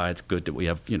 and that's why it's good that we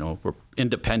have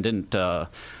independent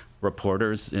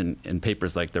reporters in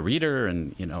papers like the Reader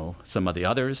and some of the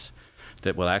others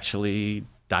that will actually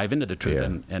dive into the truth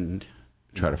and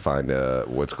try to find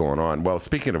what's going on. Well,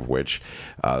 speaking of which,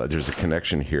 there's a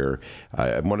connection here.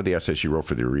 One of the essays you wrote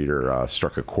for the Reader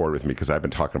struck a chord with me because I've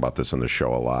been talking about this on the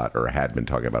show a lot, or had been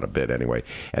talking about a bit anyway,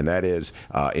 and that is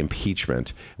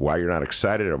impeachment. Why you're not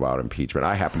excited about impeachment.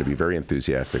 I happen to be very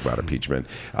enthusiastic about impeachment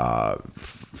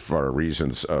for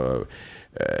reasons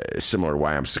similar to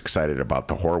why I'm excited about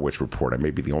the Horowitz report. I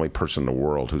may be the only person in the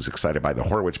world who's excited by the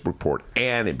Horowitz report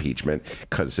and impeachment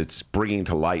because it's bringing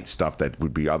to light stuff that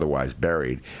would be otherwise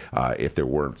buried if there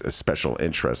weren't a special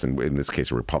interest, in this case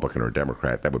a Republican or a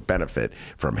Democrat, that would benefit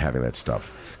from having that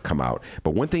stuff come out.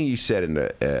 But one thing you said in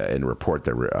the report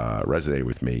that resonated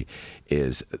with me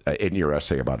is in your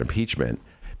essay about impeachment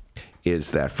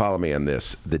is that, follow me on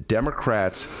this, the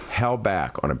Democrats held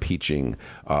back on impeaching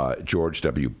George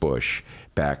W. Bush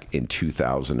back in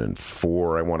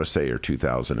 2004, I want to say, or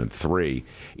 2003,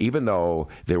 even though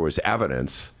there was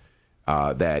evidence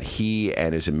that he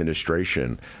and his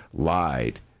administration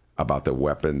lied about the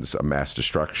weapons of mass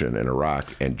destruction in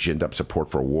Iraq and ginned up support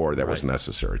for a war that was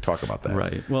necessary. Talk about that.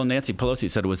 Right. Well, Nancy Pelosi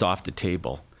said it was off the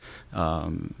table.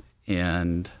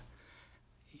 And,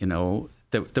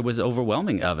 there was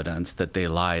overwhelming evidence that they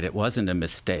lied. It wasn't a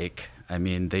mistake. I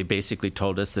mean, they basically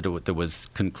told us that there was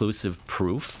conclusive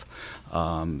proof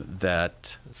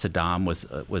that Saddam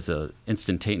was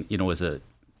a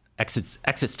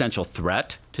existential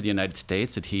threat to the United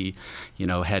States, that he,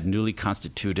 had newly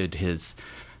constituted his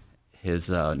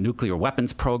nuclear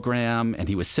weapons program, and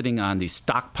he was sitting on these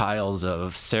stockpiles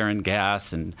of sarin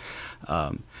gas, and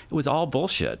it was all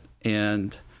bullshit.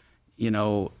 And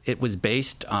it was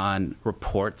based on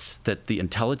reports that the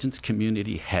intelligence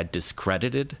community had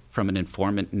discredited from an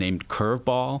informant named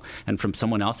Curveball and from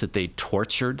someone else that they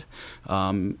tortured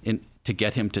to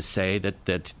get him to say that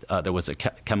there was a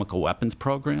chemical weapons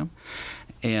program.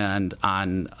 And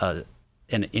on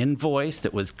an invoice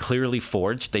that was clearly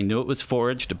forged, they knew it was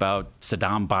forged, about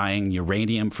Saddam buying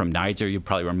uranium from Niger. You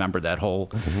probably remember that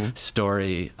whole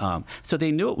story. So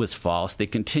they knew it was false. They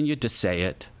continued to say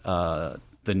it.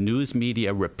 The news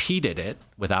media repeated it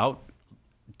without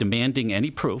demanding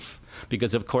any proof,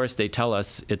 because of course they tell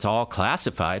us it's all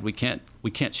classified. We can't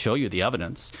show you the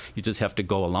evidence. You just have to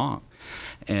go along.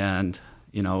 And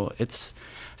it's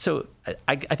so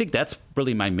I think that's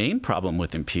really my main problem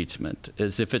with impeachment,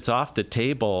 is if it's off the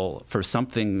table for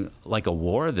something like a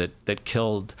war that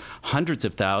killed hundreds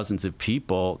of thousands of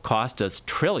people, cost us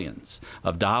trillions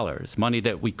of dollars, money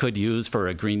that we could use for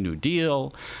a Green New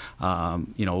Deal,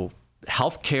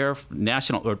 healthcare,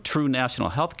 national or true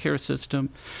national healthcare system.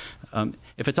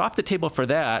 If it's off the table for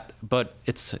that, but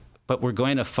we're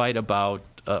going to fight about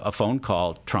a phone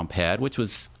call Trump had, which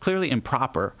was clearly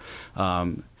improper,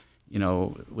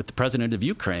 with the president of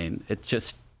Ukraine, it's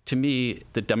just, to me,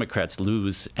 the Democrats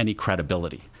lose any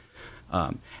credibility.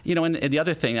 And the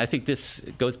other thing, I think this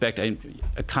goes back to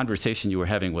a conversation you were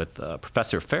having with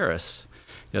Professor Ferris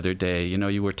the other day.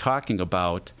 You were talking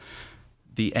about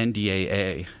the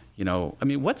NDAA.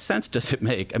 What sense does it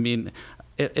make? I mean,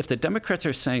 if the Democrats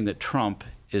are saying that Trump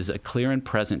is a clear and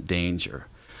present danger,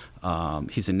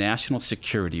 he's a national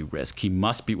security risk,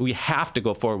 we have to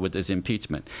go forward with this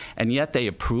impeachment, and yet they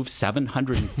approve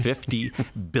 $750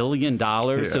 billion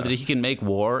so that he can make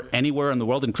war anywhere in the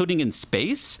world, including in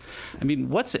space. I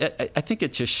mean, I think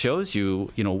it just shows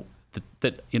you,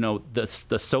 that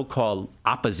the so-called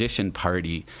opposition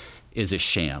party is a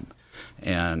sham.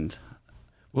 And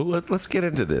well, let's get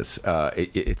into this.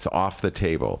 It's off the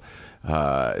table.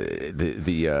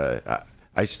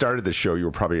 I started the show. You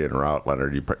were probably en route,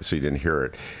 Leonard, so you didn't hear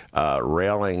it.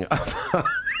 Railing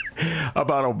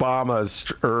about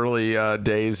Obama's early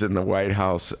days in the White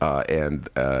House and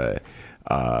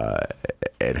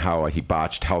how he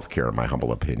botched health care, in my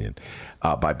humble opinion,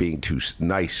 by being too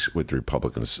nice with the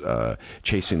Republicans,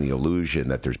 chasing the illusion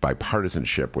that there's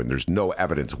bipartisanship when there's no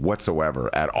evidence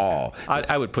whatsoever at all.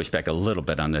 I would push back a little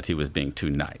bit on that he was being too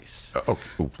nice.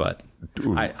 Okay. But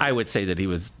I would say that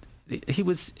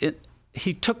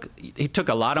he took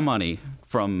a lot of money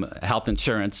from health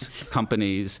insurance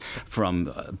companies,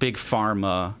 from big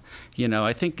pharma.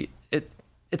 I think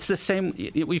it's the same.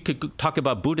 We could talk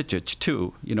about Buttigieg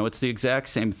too. It's the exact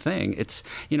same thing. It's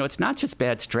not just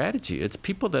bad strategy. It's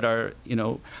people that are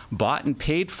bought and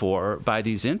paid for by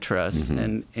these interests.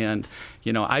 Mm-hmm. And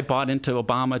I bought into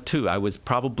Obama too. I was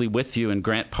probably with you in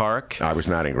Grant Park. I was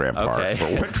not in Grant Park. Okay.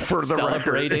 For the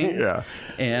celebrating. Yeah.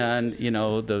 And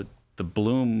the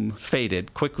bloom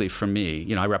faded quickly for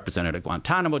me. I represented a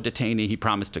Guantanamo detainee. He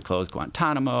promised to close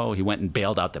Guantanamo. He went and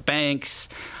bailed out the banks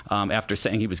after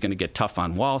saying he was going to get tough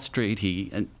on Wall Street.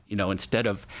 He, instead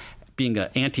of being an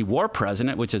anti-war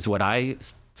president, which is what I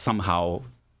somehow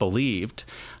believed,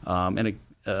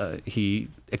 he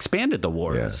expanded the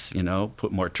wars. Yeah.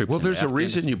 Put more troops. Well, into there's a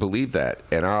reason you believe that,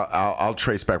 and I'll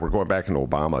trace back. We're going back into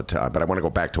Obama, but I want to go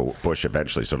back to Bush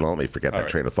eventually. So don't let me forget that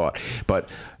train of thought. But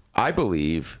I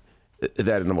believe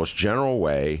that in the most general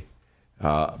way,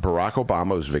 Barack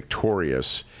Obama was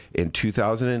victorious in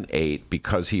 2008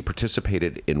 because he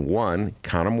participated in one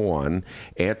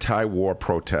anti-war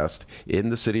protest in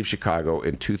the city of Chicago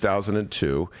in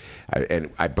 2002.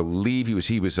 And I believe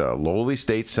he was a lowly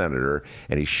state senator,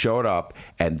 and he showed up,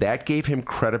 and that gave him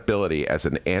credibility as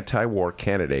an anti-war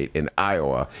candidate in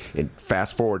Iowa. And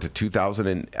fast forward to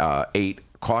 2008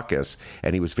 caucus,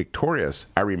 and he was victorious.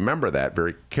 I remember that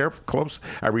very close.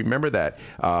 I remember that,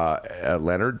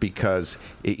 Leonard, because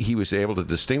he was able to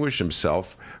distinguish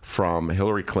himself from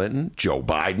Hillary Clinton. Joe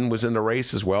Biden was in the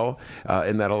race as well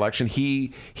in that election.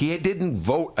 He didn't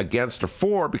vote against or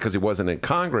for because he wasn't in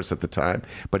Congress at the time,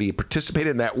 but he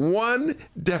participated in that one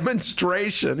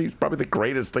demonstration. He's probably the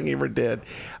greatest thing he ever did.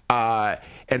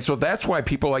 And so that's why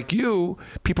people like you,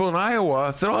 people in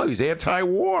Iowa, said, oh, he's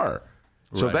anti-war.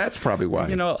 So that's probably why.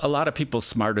 You know, a lot of people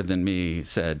smarter than me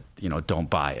said, you know, don't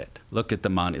buy it. Look at the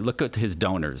money. Look at his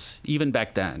donors. Even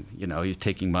back then, you know, he's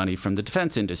taking money from the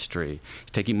defense industry.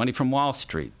 He's taking money from Wall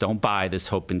Street. Don't buy this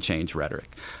hope and change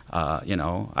rhetoric. You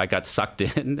know, I got sucked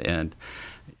in, and,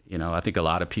 you know, I think a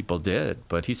lot of people did.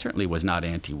 But he certainly was not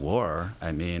anti-war.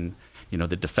 I mean, you know,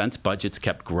 the defense budgets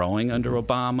kept growing under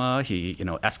Obama. He, you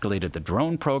know, escalated the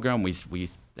drone program. We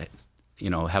you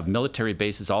know, have military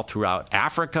bases all throughout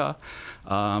Africa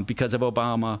because of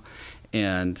Obama.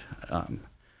 And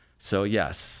so,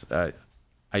 yes,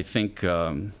 I think,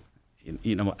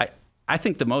 you know, I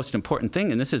think the most important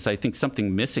thing, and this is, I think,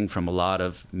 something missing from a lot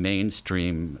of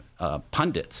mainstream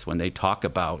pundits when they talk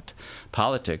about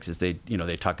politics, is they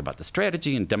talk about the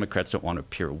strategy, and Democrats don't want to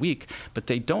appear weak, but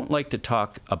they don't like to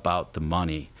talk about the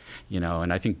money. You know,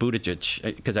 and I think Buttigieg,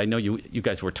 because I know you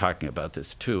guys were talking about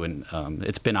this too, and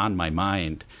it's been on my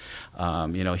mind.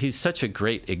 You know, he's such a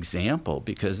great example,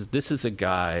 because this is a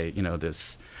guy, you know,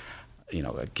 this, you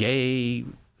know, a gay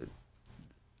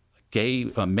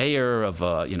mayor of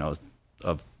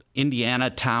of Indiana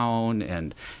town,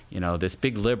 and, you know, this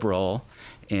big liberal.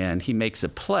 And he makes a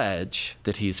pledge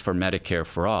that he's for Medicare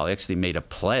for all. He actually made a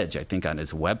pledge, I think, on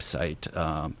his website.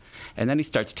 And then he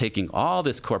starts taking all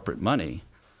this corporate money.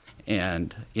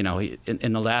 And, you know,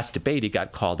 in the last debate, he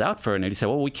got called out for it. And he said,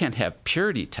 well, we can't have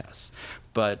purity tests.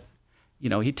 But, you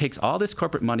know, he takes all this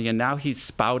corporate money, and now he's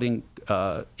spouting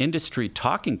industry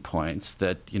talking points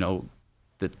that, you know,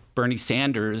 that Bernie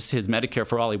Sanders, his Medicare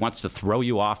for all, he wants to throw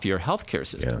you off your health care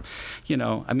system. Yeah. You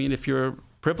know, I mean, if you're a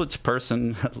privileged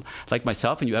person like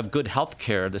myself and you have good health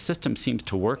care, the system seems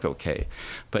to work okay.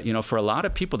 But, you know, for a lot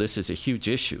of people, this is a huge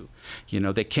issue. You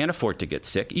know, they can't afford to get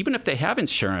sick. Even if they have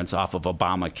insurance off of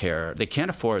Obamacare, they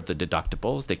can't afford the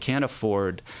deductibles. They can't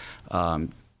afford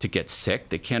to get sick.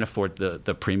 They can't afford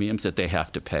the premiums that they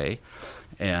have to pay.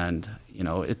 And, you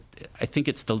know, I think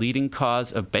it's the leading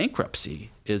cause of bankruptcy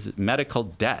is medical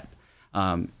debt.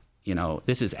 You know,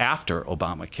 this is after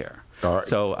Obamacare. Right.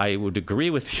 So I would agree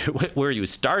with you where you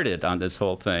started on this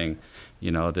whole thing,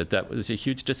 you know, that was a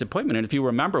huge disappointment. And if you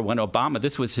remember when Obama,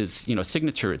 this was his, you know,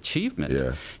 signature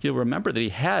achievement, you'll remember that he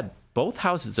had both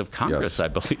houses of Congress, I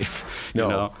believe. No, you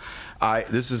know?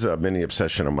 This is a mini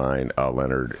obsession of mine,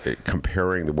 Leonard,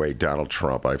 comparing the way Donald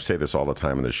Trump, I say this all the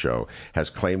time in the show,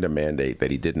 has claimed a mandate that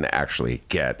he didn't actually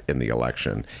get in the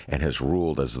election and has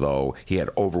ruled as though he had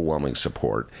overwhelming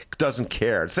support. Doesn't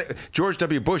care. George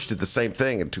W. Bush did the same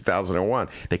thing in 2001.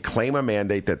 They claim a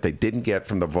mandate that they didn't get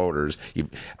from the voters.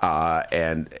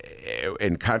 And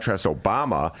in contrast,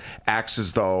 Obama acts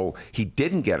as though he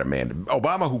didn't get a mandate.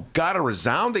 Obama, who got a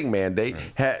resounding mandate,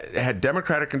 had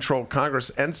Democratic-controlled Congress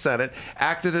and Senate,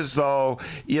 acted as though,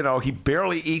 you know, he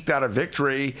barely eked out a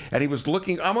victory, and he was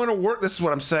looking, I'm going to work. This is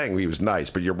what I'm saying. He was nice,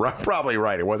 but you're probably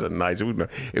right. It wasn't nice. It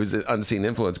was an unseen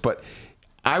influence. But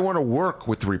I want to work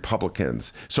with the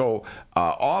Republicans. So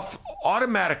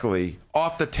automatically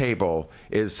off the table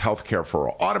is health care for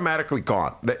all. Automatically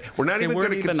gone. We're not even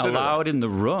going to consider allowed in the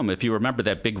room. If you remember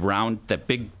that big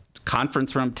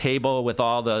conference room table with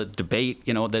all the debate,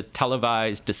 you know, the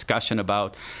televised discussion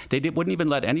about, wouldn't even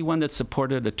let anyone that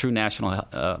supported a true national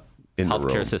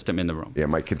healthcare system in the room. Yeah, it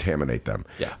might contaminate them.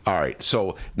 Yeah. All right.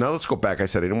 So now let's go back. I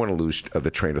said I didn't want to lose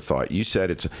the train of thought. You said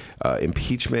it's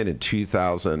impeachment in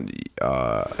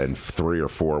 2003 or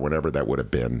 4, whenever that would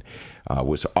have been,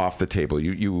 was off the table.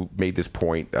 You made this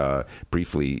point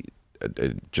briefly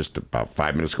just about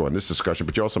 5 minutes ago in this discussion,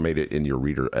 but you also made it in your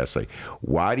reader essay.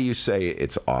 Why do you say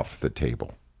it's off the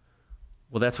table?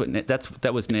 Well,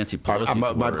 that was Nancy Pelosi's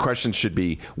my words. question should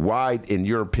be, why, in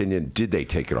your opinion, did they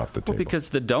take it off the table? Well, because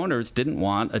the donors didn't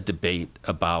want a debate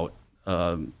about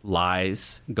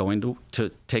lies going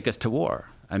to take us to war.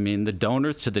 I mean, the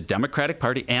donors to the Democratic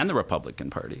Party and the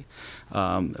Republican Party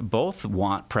both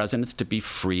want presidents to be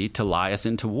free to lie us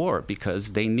into war,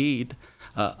 because they need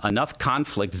enough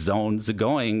conflict zones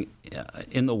going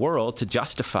in the world to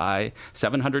justify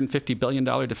 $750 billion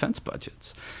defense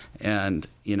budgets. And,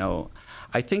 you know,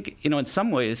 I think, you know, in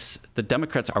some ways, the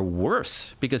Democrats are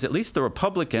worse, because at least the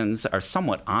Republicans are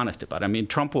somewhat honest about it. I mean,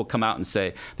 Trump will come out and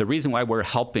say, the reason why we're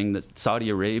helping Saudi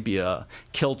Arabia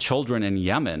kill children in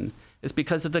Yemen is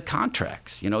because of the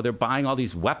contracts. They're buying all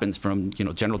these weapons from,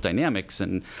 General Dynamics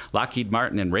and Lockheed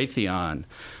Martin and Raytheon.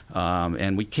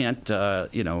 And we can't,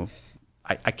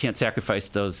 I can't sacrifice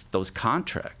those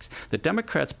contracts. The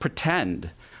Democrats pretend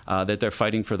that they're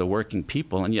fighting for the working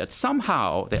people, and yet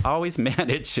somehow they always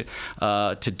manage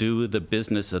to do the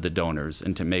business of the donors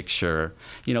and to make sure,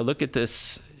 look at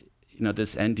this,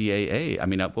 this NDAA. I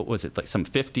mean, what was it, like some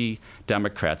 50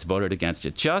 Democrats voted against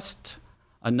it, just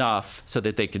enough so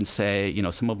that they can say,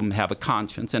 some of them have a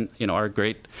conscience. And, our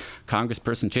great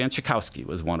congressperson, Jan Schakowsky,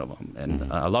 was one of them,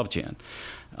 and I love Jan.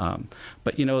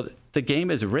 But, the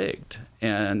game is rigged,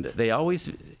 and they always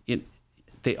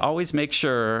make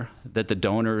sure that the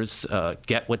donors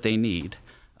get what they need,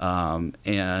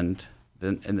 and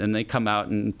then they come out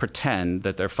and pretend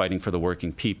that they're fighting for the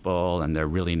working people and they're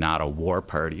really not a war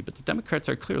party. But the Democrats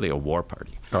are clearly a war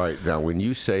party. All right. Now, when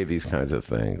you say these kinds of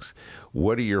things,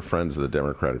 what do your friends of the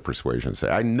Democratic persuasion say?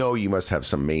 I know you must have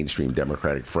some mainstream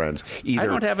Democratic friends. I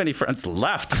don't have any friends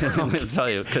left, let me tell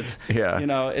you, because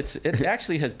it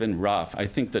actually has been rough. I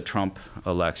think the Trump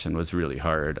election was really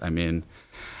hard. I mean,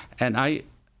 and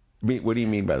what do you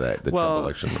mean by that? The Trump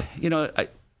election?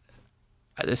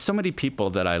 There's so many people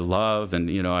that I love,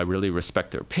 and I really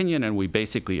respect their opinion, and we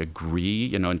basically agree,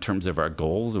 in terms of our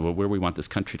goals or where we want this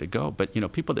country to go. But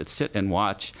people that sit and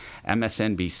watch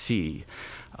MSNBC,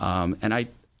 and I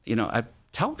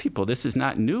tell people this is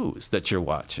not news that you're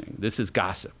watching. This is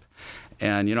gossip,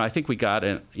 and I think we got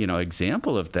an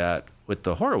example of that with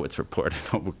the Horowitz report.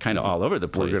 We're kind of all over the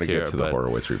place. We're going to get to the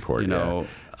Horowitz report.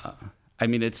 I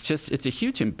mean, it's a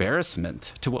huge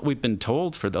embarrassment to what we've been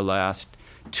told for the last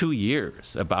 2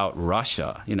 years about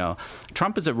Russia.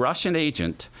 Trump is a Russian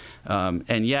agent,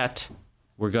 and yet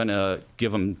we're going to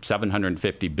give him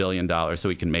 $750 billion so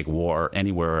he can make war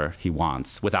anywhere he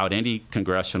wants without any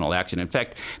congressional action. In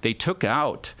fact, they took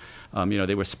out,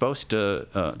 they were supposed to,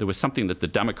 there was something that the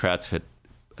Democrats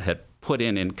had put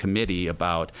in committee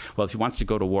about, well, if he wants to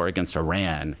go to war against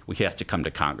Iran, he has to come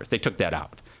to Congress. They took that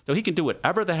out. So he can do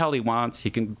whatever the hell he wants. He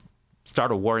can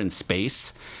start a war in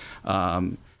space.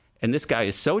 And this guy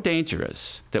is so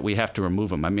dangerous that we have to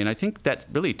remove him. I mean, I think that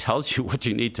really tells you what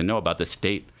you need to know about the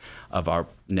state of our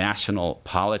national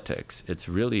politics. It's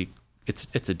really,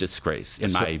 it's a disgrace,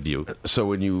 in my view. So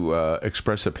when you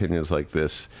express opinions like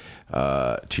this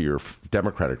to your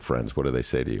Democratic friends, what do they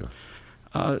say to you?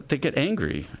 They get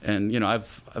angry. And,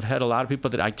 I've had a lot of people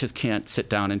that I just can't sit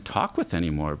down and talk with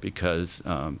anymore because,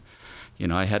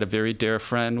 I had a very dear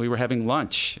friend. We were having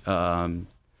lunch, and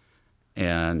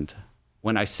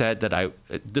when I said that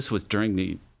this was during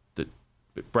the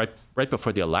right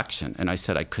before the election, and I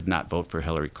said I could not vote for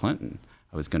Hillary Clinton.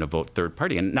 I was going to vote third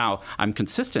party. And now I'm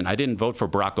consistent. I didn't vote for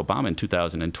Barack Obama in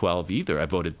 2012 either. I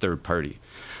voted third party.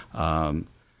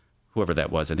 Whoever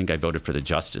that was, I think I voted for the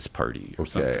Justice Party or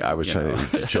something. Okay, I was saying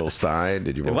Jill Stein.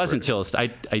 Did you vote? It wasn't Jill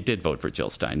Stein. I did vote for Jill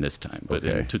Stein this time, but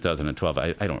in 2012,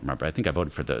 I don't remember. I think I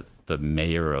voted for the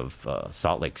mayor of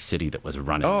Salt Lake City that was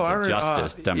running as a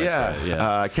Justice Democrat.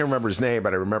 I can't remember his name,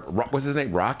 but I remember. What's his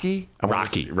name? Rocky?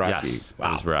 Rocky. Yes, wow.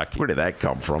 It was Rocky. Where did that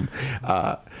come from?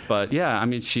 But yeah, I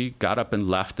mean, she got up and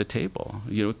left the table.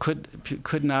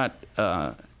 Could not.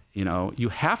 You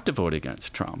have to vote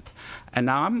against Trump. And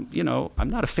now I'm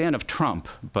not a fan of Trump,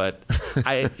 but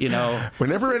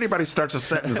Whenever anybody starts a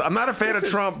sentence, I'm not a fan of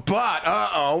Trump, but,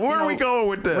 where are we going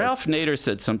with this? Ralph Nader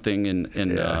said something in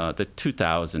the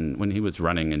 2000, when he was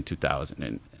running in 2000.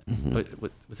 And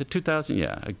was it 2000?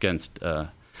 Yeah, against,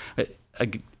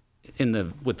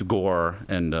 with Gore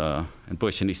and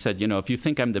Bush, and he said, if you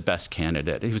think I'm the best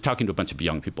candidate, he was talking to a bunch of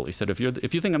young people. He said, if you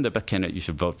think I'm the best candidate, you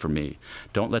should vote for me.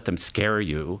 Don't let them scare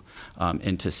you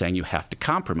into saying you have to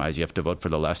compromise. You have to vote for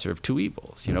the lesser of two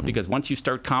evils. Because once you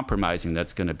start compromising,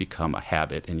 that's going to become a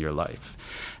habit in your life.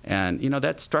 And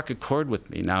that struck a chord with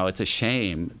me. Now it's a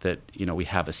shame that we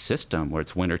have a system where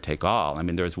it's winner take all. I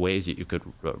mean, there's ways that you could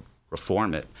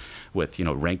reform it with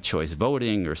ranked choice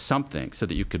voting or something so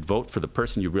that you could vote for the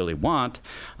person you really want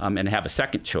and have a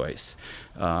second choice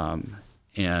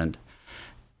and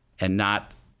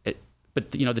not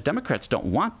but the Democrats don't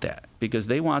want that because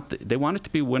they want it to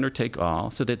be winner take all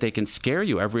so that they can scare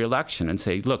you every election and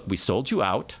say, look, we sold you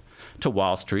out to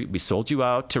Wall Street, we sold you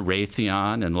out to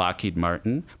Raytheon and Lockheed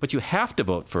Martin, but you have to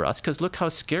vote for us because look how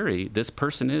scary this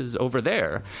person is over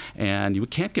there, and you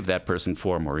can't give that person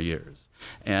 4 more years.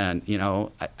 And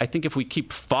I think if we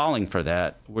keep falling for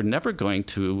that, we're never going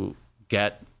to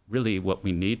get really what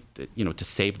we need to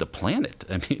save the planet.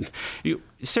 I mean,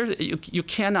 you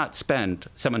cannot spend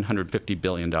 $750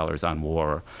 billion on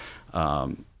war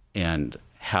and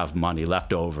have money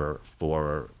left over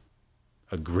for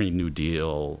a Green New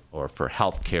Deal or for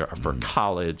health care or for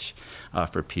college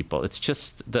for people. It's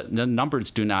just the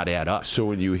numbers do not add up. So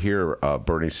when you hear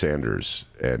Bernie Sanders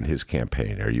and his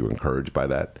campaign, are you encouraged by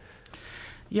that?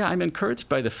 Yeah, I'm encouraged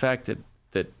by the fact that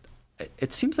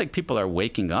it seems like people are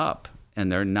waking up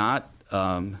and they're not,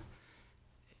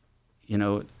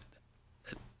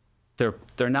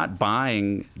 they're not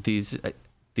buying these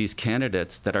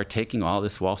candidates that are taking all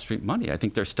this Wall Street money. I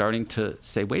think they're starting to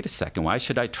say, wait a second, why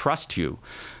should I trust you?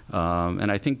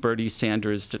 And I think Bernie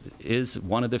Sanders is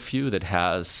one of the few that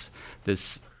has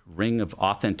this ring of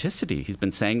authenticity. He's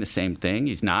been saying the same thing.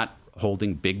 He's not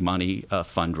holding big money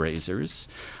fundraisers.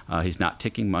 He's not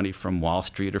taking money from Wall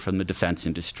Street or from the defense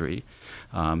industry.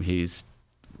 He's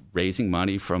raising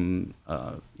money from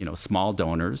small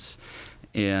donors.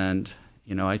 And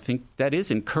I think that is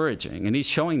encouraging, and he's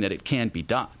showing that it can be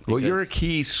done. Well, you're a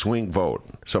key swing vote,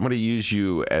 so I'm going to use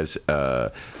you as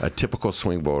a typical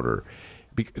swing voter.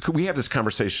 We have this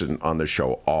conversation on the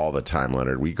show all the time,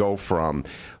 Leonard. We go from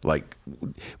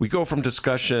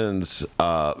discussions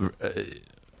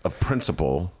of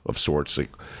principle of sorts, like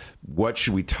what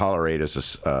should we tolerate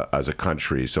as a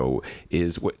country? So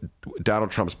is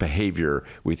Donald Trump's behavior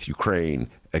with Ukraine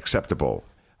acceptable?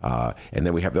 And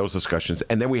then we have those discussions,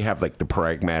 and then we have like the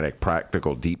pragmatic,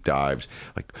 practical deep dives,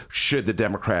 like should the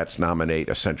Democrats nominate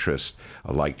a centrist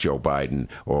like Joe Biden,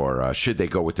 or should they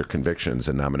go with their convictions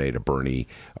and nominate a Bernie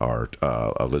or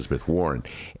Elizabeth Warren?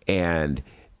 And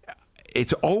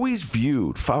it's always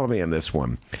viewed, follow me on this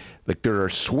one, like there are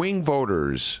swing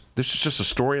voters. This is just a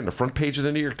story on the front page of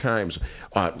the New York Times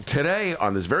today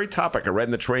on this very topic. I read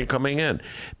in the train coming in,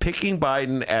 picking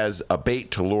Biden as a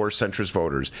bait to lure centrist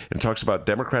voters, and talks about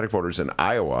Democratic voters in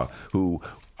Iowa who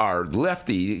are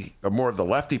lefty, or more of the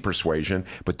lefty persuasion,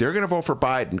 but they're going to vote for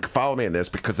Biden. Follow me on this,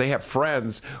 because they have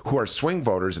friends who are swing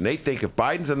voters, and they think if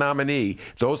Biden's a nominee,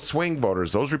 those swing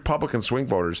voters, those Republican swing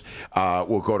voters,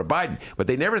 will go to Biden. But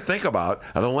they never think about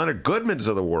the Leonard Goodmans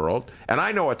of the world, and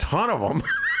I know a ton of them.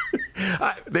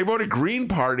 They voted Green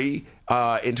Party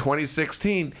in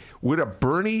 2016. Would a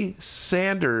Bernie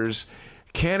Sanders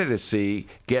candidacy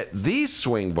get these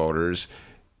swing voters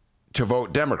to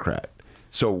vote Democrat?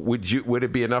 So would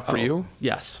it be enough for you?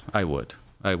 Yes, I would.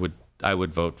 I would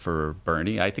vote for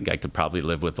Bernie. I think I could probably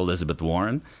live with Elizabeth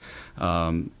Warren.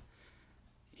 I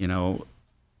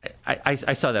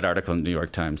saw that article in the New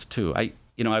York Times too. I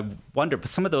wonder,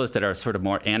 some of those that are sort of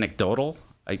more anecdotal,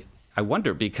 I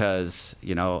wonder because,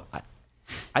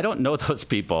 I don't know those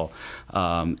people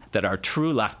that are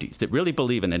true lefties, that really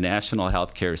believe in a national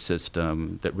health care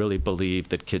system, that really believe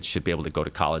that kids should be able to go to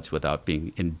college without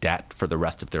being in debt for the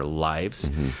rest of their lives,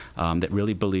 that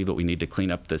really believe that we need to clean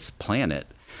up this planet,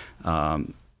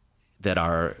 that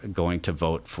are going to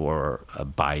vote for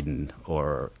Biden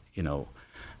or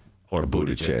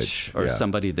Buttigieg or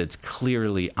somebody that's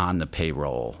clearly on the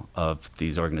payroll of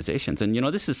these organizations. And,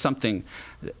 this is something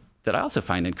that I also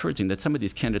find encouraging, that some of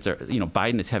these candidates are,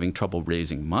 Biden is having trouble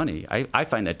raising money. I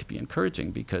find that to be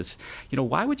encouraging because,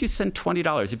 why would you send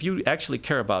 $20 if you actually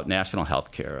care about national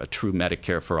health care, a true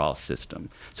Medicare for all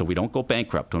system, so we don't go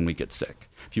bankrupt when we get sick?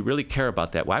 If you really care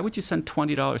about that, why would you send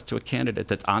 $20 to a candidate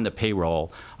that's on the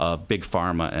payroll of big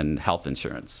pharma and health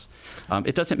insurance?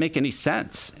 It doesn't make any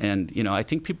sense. And, I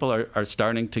think people are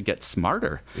starting to get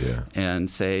smarter and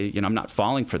say, I'm not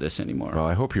falling for this anymore. Well,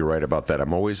 I hope you're right about that.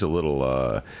 I'm always a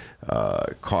little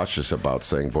cautious about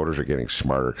saying voters are getting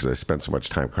smarter because I spent so much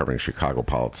time covering Chicago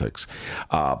politics.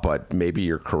 But maybe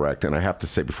you're correct. And I have to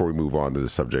say, before we move on to the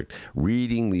subject,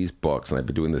 reading these books, and I've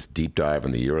been doing this deep dive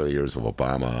in the early years of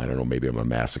Obama. I don't know, maybe I'm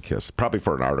a masochist, probably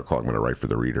for an article I'm going to write for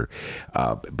the Reader,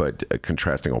 but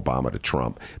contrasting Obama to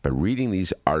Trump. But reading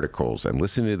these articles and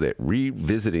listening to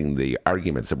revisiting the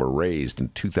arguments that were raised in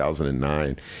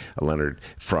 2009, Leonard,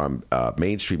 from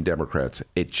mainstream Democrats,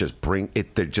 they're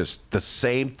just the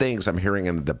same things I'm hearing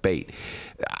in the debate.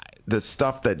 The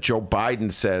stuff that Joe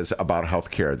Biden says about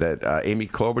healthcare, that Amy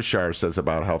Klobuchar says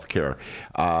about healthcare,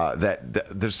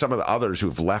 that there's some of the others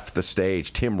who've left the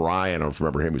stage. Tim Ryan, I don't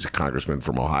remember him, he was a congressman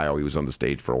from Ohio. He was on the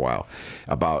stage for a while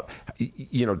about,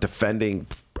 defending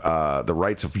the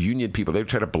rights of union people. They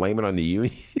try to blame it on the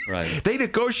union. Right. They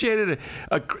negotiated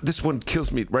this one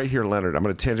kills me right here, Leonard. I'm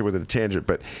going to tangent with a tangent,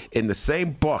 but in the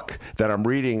same book that I'm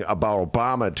reading about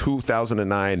Obama in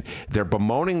 2009, they're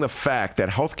bemoaning the fact that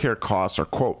healthcare costs are,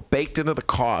 quote, baked into the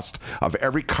cost of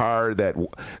every car that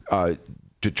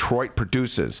Detroit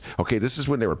produces. Okay, this is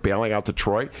when they were bailing out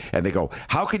Detroit, and they go,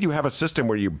 how could you have a system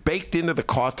where you baked into the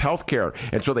cost health care?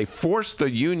 And so they forced the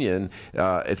union,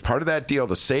 as part of that deal,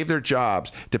 to save their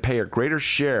jobs, to pay a greater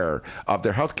share of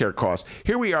their health care costs.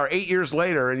 Here we are 8 years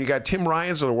later, and you got Tim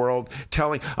Ryans of the world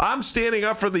telling, I'm standing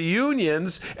up for the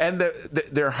unions and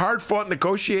their hard-fought,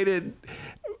 negotiated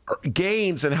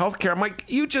gains in healthcare. I'm like,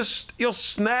 you'll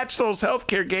snatch those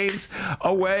healthcare gains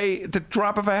away at the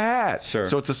drop of a hat. Sure.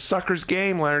 So it's a sucker's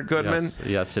game, Leonard Goodman.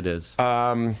 Yes, it is.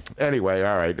 Anyway,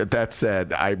 all right. That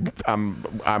said,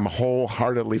 I'm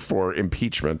wholeheartedly for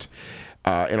impeachment,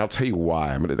 and I'll tell you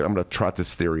why. I'm gonna trot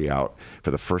this theory out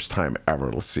for the first time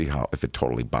ever. Let's see if it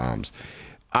totally bombs.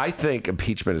 I think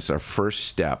impeachment is our first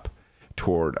step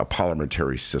toward a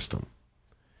parliamentary system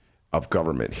of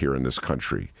government here in this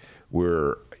country,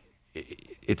 where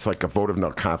it's like a vote of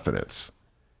no confidence.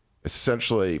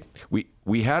 Essentially,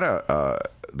 we had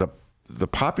the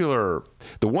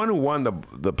one who won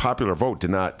the popular vote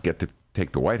did not get to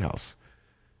take the White House.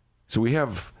 So we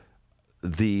have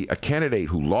a candidate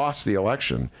who lost the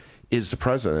election is the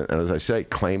president, and as I say,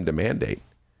 claimed a mandate.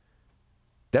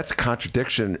 That's a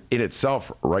contradiction in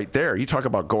itself right there. You talk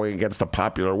about going against the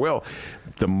popular will.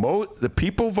 The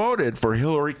people voted for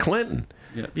Hillary Clinton.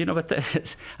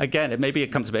 But again, maybe it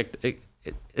comes back.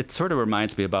 It sort of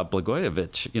reminds me about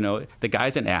Blagojevich. The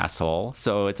guy's an asshole,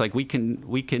 so it's like we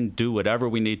can do whatever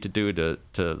we need to do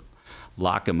to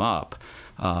lock him up.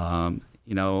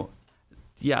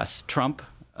 Yes, Trump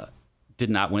did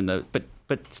not win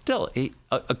but still,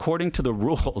 according to the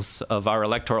rules of our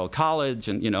electoral college,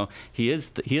 and he is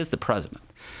the president.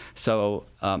 So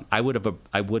I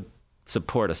would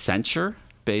support a censure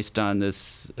based on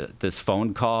this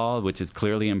phone call, which is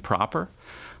clearly improper.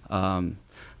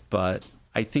 But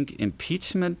I think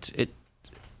impeachment,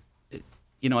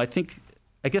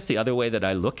 I guess the other way that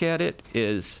I look at it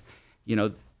is,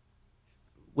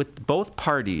 with both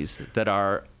parties that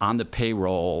are on the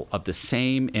payroll of the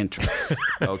same interests,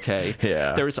 okay?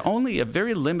 Yeah. There's only a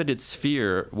very limited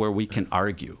sphere where we can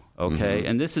argue, okay? Mm-hmm.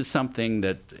 And this is something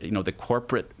that, the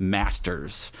corporate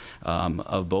masters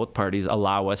of both parties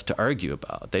allow us to argue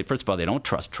about. First of all, they don't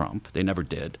trust Trump. They never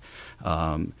did.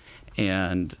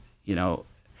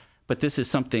 But this is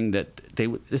something that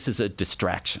this is a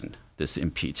distraction, this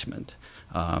impeachment.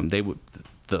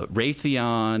 The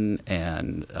Raytheon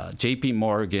and J.P.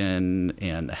 Morgan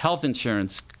and the health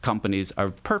insurance companies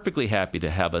are perfectly happy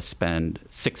to have us spend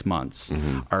 6 months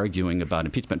arguing about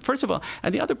impeachment. First of all,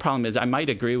 and the other problem is I might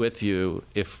agree with you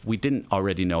if we didn't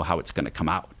already know how it's going to come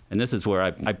out. And this is where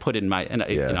I put in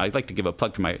I'd like to give a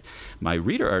plug for my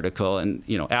reader article. And,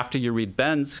 after you read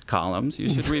Ben's columns, you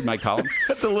should read my columns.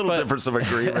 The little difference of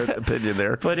opinion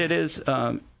there. But it is...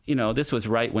 this was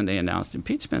right when they announced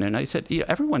impeachment. And I said,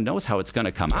 everyone knows how it's going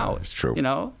to come out. It's true.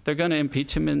 They're going to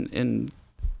impeach him in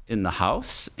the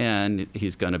House, and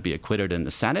he's going to be acquitted in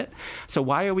the Senate. So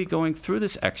why are we going through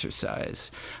this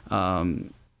exercise? I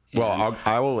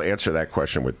will answer that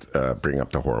question with bring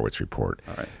up the Horowitz report.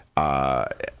 All right.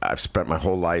 I've spent my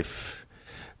whole life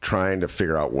trying to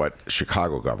figure out what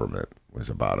Chicago government was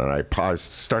about, and I've been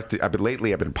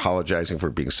apologizing for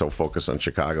being so focused on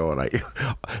Chicago, and I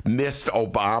missed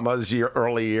Obama's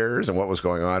early years and what was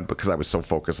going on because I was so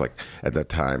focused. Like at that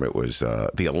time, it was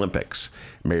the Olympics.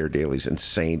 Mayor Daley's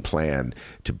insane plan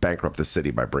to bankrupt the city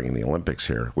by bringing the Olympics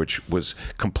here, which was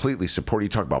completely supported. You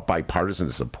talk about bipartisan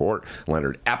support,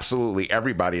 Leonard. Absolutely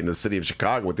everybody in the city of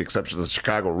Chicago, with the exception of the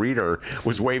Chicago Reader,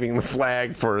 was waving the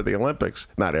flag for the Olympics.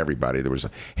 Not everybody. There was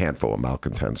a handful of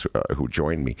malcontents who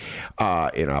joined me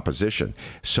in opposition.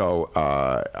 So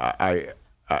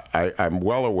I'm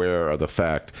well aware of the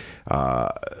fact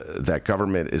that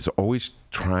government is always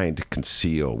trying to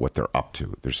conceal what they're up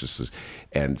to.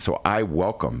 And so I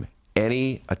welcome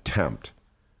any attempt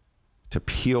to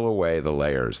peel away the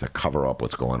layers that cover up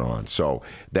what's going on. So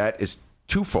that is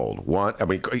twofold. One,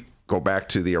 go back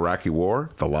to the Iraqi war,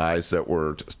 the lies that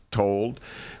were told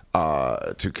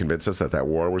to convince us that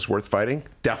war was worth fighting.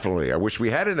 Definitely. I wish we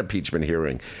had an impeachment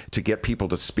hearing to get people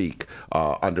to speak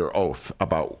under oath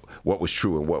about what was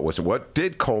true and what wasn't. What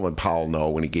did Colin Powell know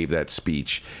when he gave that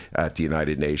speech at the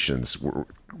United Nations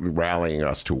rallying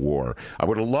us to war? I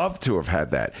would have loved to have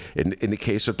had that. In the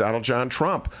case of Donald John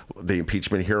Trump, the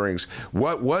impeachment hearings,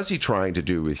 what was he trying to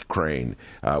do with Ukraine?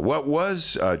 What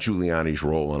was Giuliani's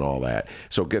role in all that?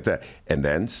 So get that. And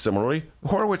then similarly,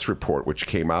 Horowitz report, which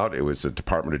came out, it was the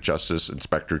Department of Justice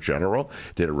Inspector General,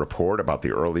 did a report about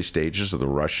the early stages of the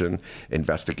Russian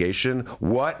investigation.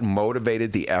 What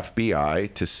motivated the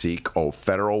FBI to seek a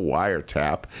federal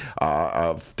wiretap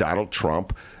of Donald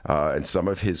Trump and some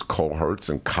of his cohorts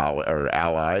and or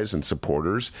allies and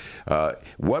supporters.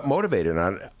 What motivated?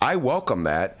 And I welcome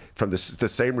that from the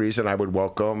same reason I would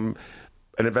welcome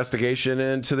an investigation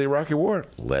into the Iraqi war.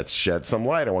 Let's shed some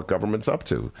light on what government's up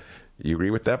to. You agree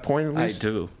with that point, at least? I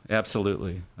do.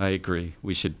 Absolutely. I agree.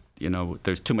 We should,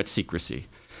 there's too much secrecy.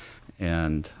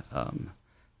 And,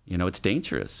 it's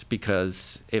dangerous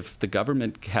because if the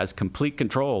government has complete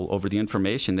control over the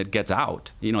information that gets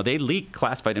out, they leak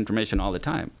classified information all the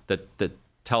time that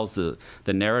tells the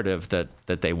narrative that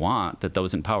they want, that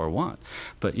those in power want.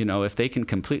 But, if they can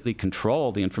completely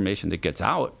control the information that gets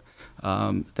out,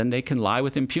 then they can lie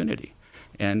with impunity.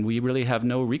 And we really have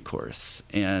no recourse.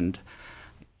 And,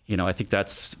 I think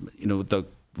that's,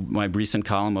 my recent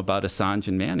column about Assange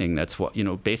and Manning, that's what,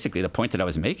 basically the point that I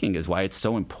was making is why it's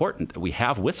so important that we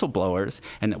have whistleblowers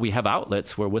and that we have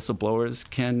outlets where whistleblowers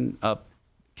can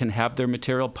have their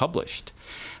material published.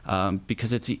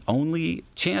 Because it's the only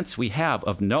chance we have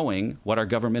of knowing what our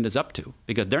government is up to,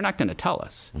 because they're not going to tell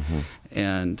us. Mm-hmm.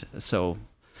 And so,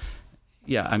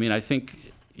 I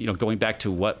think, going back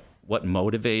to what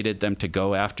motivated them to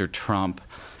go after Trump,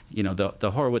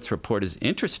 the Horowitz report is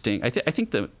interesting. I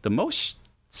think the most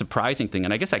surprising thing,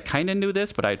 and I guess I kind of knew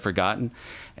this, but I had forgotten,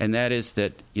 and that is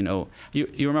that, you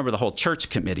remember the whole Church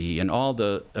Committee and all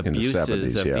the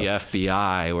abuses of the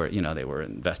FBI where, they were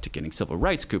investigating civil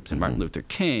rights groups and Martin Luther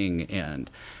King and,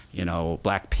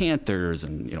 Black Panthers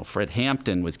and, Fred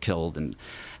Hampton was killed and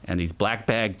these black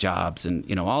bag jobs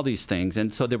and, all these things.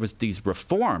 And so there was these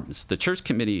reforms, the Church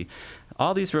Committee,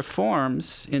 all these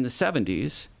reforms in the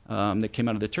 70s that came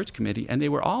out of the Church Committee, and they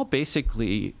were all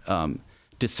basically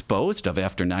disposed of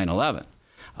after 9/11.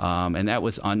 And that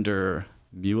was under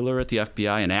Mueller at the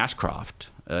FBI and Ashcroft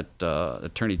at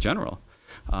Attorney General.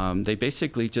 They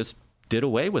basically just did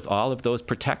away with all of those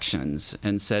protections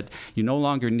and said you no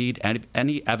longer need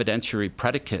any evidentiary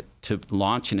predicate to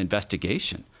launch an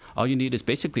investigation. All you need is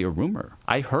basically a rumor.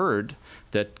 I heard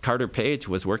that Carter Page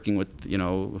was working with,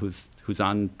 who's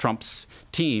on Trump's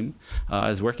team,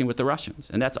 is working with the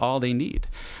Russians, and that's all they need.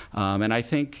 And I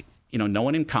think, no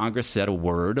one in Congress said a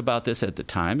word about this at the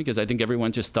time because I think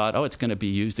everyone just thought, it's going to be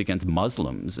used against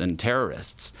Muslims and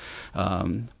terrorists.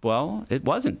 Well, it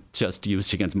wasn't just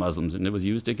used against Muslims, and it was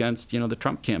used against, the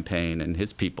Trump campaign and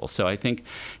his people. So I think,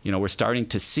 we're starting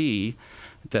to see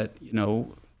that,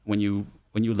 when you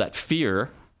let fear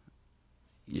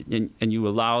and you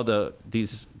allow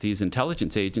these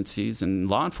intelligence agencies and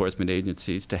law enforcement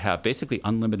agencies to have basically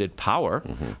unlimited power.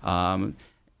 Mm-hmm.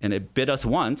 And it bit us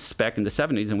once back in the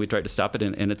 70s, and we tried to stop it,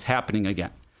 and it's happening again.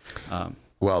 So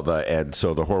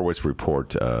the Horowitz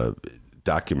report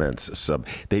documents some.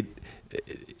 They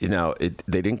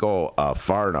didn't go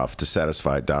far enough to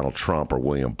satisfy Donald Trump or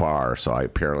William Barr, so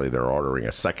apparently they're ordering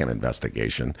a second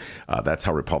investigation. That's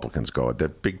how Republicans go. The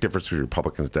big difference between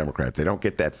Republicans and Democrats, they don't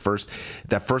get that first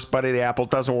bite of the apple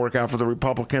doesn't work out for the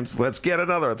Republicans. Let's get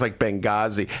another. It's like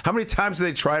Benghazi. How many times did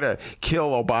they try to kill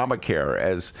Obamacare?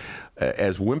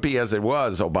 As wimpy as it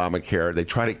was, Obamacare, they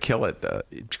try to kill it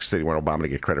because they want Obama to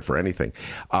get credit for anything.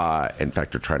 In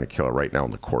fact, they're trying to kill it right now in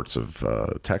the courts of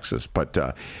Texas.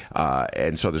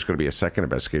 And so there's going to be a second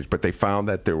investigation. But they found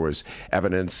that there was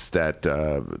evidence that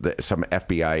some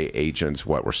FBI agents,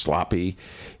 were sloppy.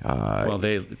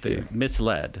 They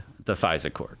misled the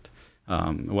FISA court.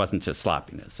 It wasn't just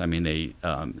sloppiness. I mean,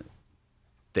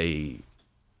 they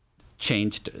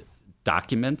changed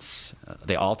documents.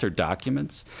 They altered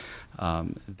documents.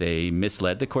 They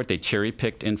misled the court. They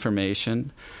cherry-picked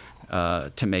information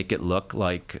to make it look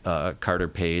like Carter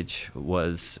Page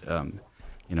was,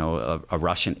 a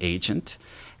Russian agent.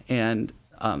 And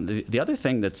the other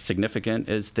thing that's significant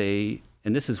is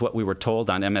and this is what we were told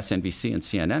on MSNBC and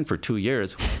CNN for 2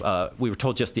 years, we were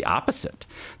told just the opposite,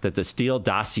 that the Steele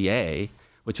dossier,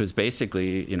 which was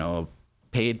basically,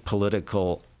 paid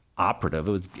political operative,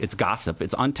 it's gossip,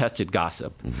 it's untested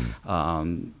gossip,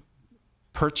 mm-hmm.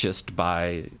 Purchased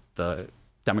by the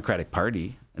Democratic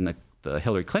Party and the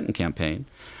Hillary Clinton campaign,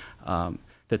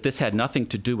 that this had nothing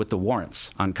to do with the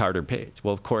warrants on Carter Page.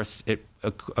 Well, of course,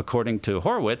 according to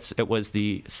Horowitz, it was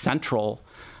the central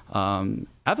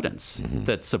evidence mm-hmm.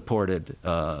 that supported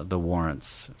the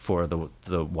warrants for the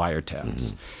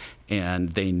wiretaps. Mm-hmm. And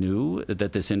they knew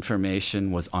that this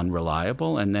information was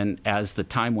unreliable. And then as the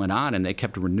time went on and they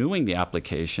kept renewing the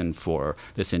application for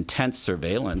this intense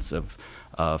surveillance of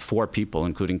 4 people,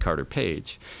 including Carter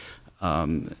Page,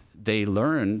 they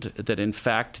learned that, in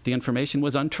fact, the information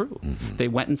was untrue. Mm-hmm. They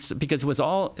went because it was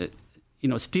all,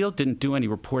 Steele didn't do any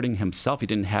reporting himself. He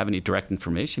didn't have any direct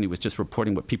information. He was just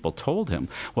reporting what people told him.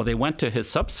 Well, they went to his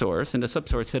subsource, and the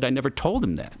subsource said, I never told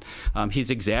him that.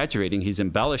 He's exaggerating. He's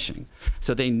embellishing.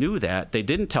 So they knew that. They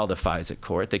didn't tell the FISA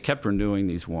court. They kept renewing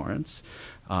these warrants.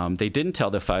 They didn't tell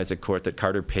the FISA court that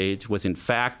Carter Page was, in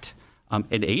fact, an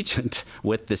agent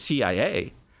with the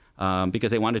CIA. Because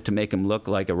they wanted to make him look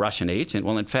like a Russian agent.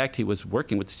 Well, in fact, he was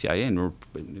working with the CIA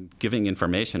and giving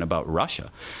information about Russia.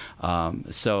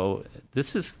 So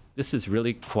this is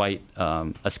really quite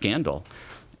a scandal,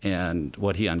 and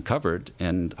what he uncovered.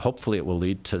 And hopefully, it will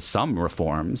lead to some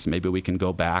reforms. Maybe we can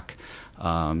go back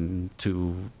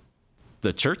to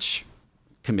the church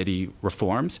committee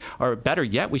reforms, or better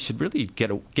yet, we should really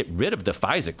get rid of the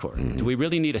FISA court. Do we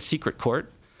really need a secret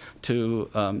court to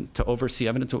oversee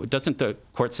evidence? Doesn't the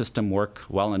court system work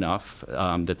well enough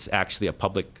that's actually a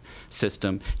public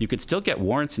system? You can still get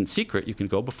warrants in secret. You can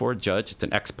go before a judge. It's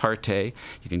an ex parte.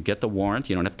 You can get the warrant.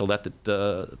 You don't have to let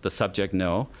the subject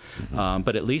know.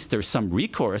 But at least there's some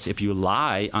recourse. If you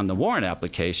lie on the warrant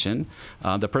application,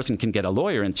 the person can get a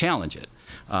lawyer and challenge it.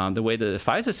 The way the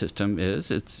FISA system is,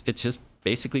 it's just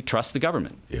basically trust the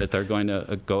government, that they're going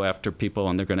to go after people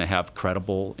and they're going to have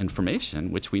credible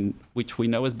information, which we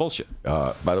know is bullshit.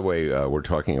 By the way, we're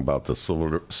talking about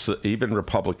even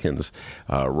Republicans,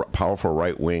 powerful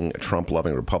right-wing,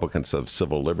 Trump-loving Republicans of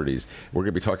civil liberties. We're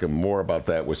going to be talking more about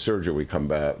that with Sergio. We come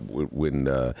back in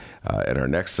our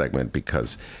next segment,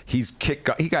 because he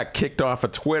got kicked off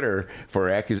of Twitter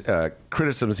for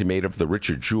criticisms he made of the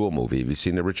Richard Jewell movie. Have you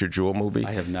seen the Richard Jewell movie?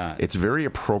 I have not. It's a very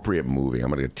appropriate movie.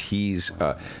 I'm going to tease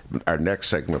our next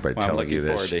segment by telling you this.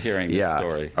 I'm looking forward to hearing this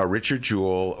story. Richard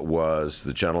Jewell was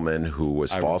the gentleman who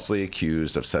was falsely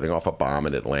accused of setting off a bomb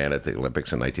in Atlanta at the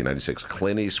Olympics in 1996.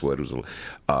 Clint Eastwood was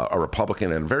a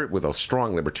Republican and with a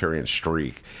strong libertarian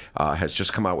streak, has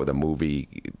just come out with a movie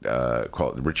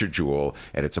called Richard Jewell,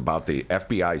 and it's about the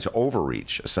FBI's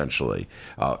overreach, essentially,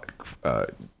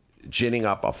 ginning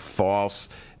up a false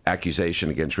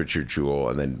accusation against Richard Jewell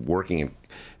and then working in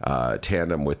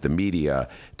tandem with the media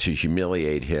to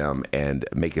humiliate him and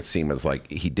make it seem as like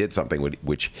he did something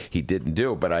which he didn't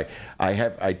do. But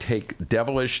I take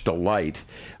devilish delight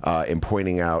in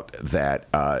pointing out that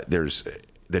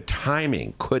the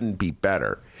timing couldn't be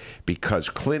better, because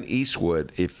Clint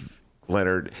Eastwood,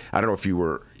 Leonard, I don't know if you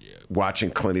were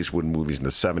watching Clint Eastwood movies in the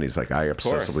 70s like I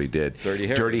obsessively did.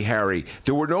 Dirty Harry.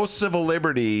 There were no civil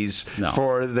liberties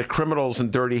for the criminals in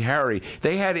Dirty Harry.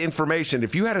 They had information.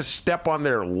 If you had to step on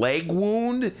their leg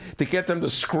wound to get them to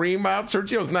scream out,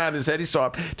 Sergio's nodding his head, he saw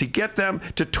it, to get them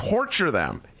to torture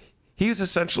them. He was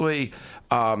essentially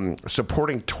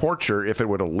supporting torture if it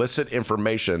would elicit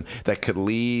information that could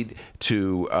lead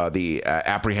to the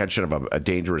apprehension of a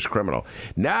dangerous criminal.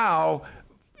 Now,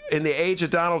 in the age of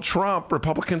Donald Trump,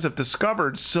 Republicans have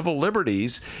discovered civil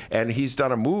liberties, and he's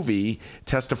done a movie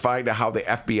testifying to how the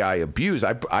FBI abused.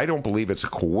 I don't believe it's a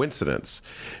coincidence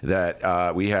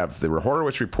that we have the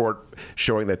Horowitz report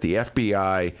showing that the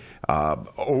FBI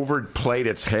overplayed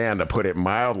its hand, to put it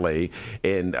mildly,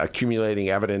 in accumulating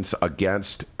evidence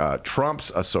against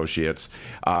Trump's associates,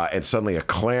 and suddenly a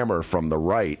clamor from the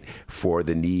right for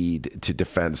the need to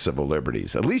defend civil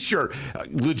liberties. At least you're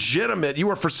legitimate. You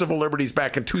were for civil liberties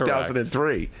back in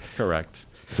 2003. Correct.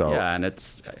 So yeah, and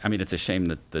it's a shame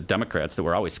that the Democrats that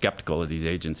were always skeptical of these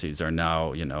agencies are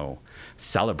now,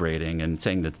 celebrating and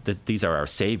saying that these are our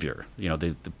savior.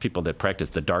 The people that practice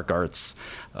the dark arts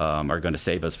are going to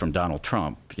save us from Donald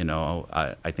Trump.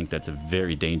 I think that's a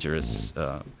very dangerous.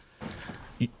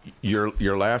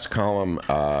 Your last column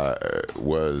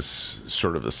was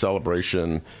sort of a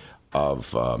celebration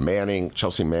of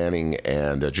Chelsea Manning,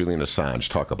 and Julian Assange.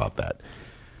 Talk about that.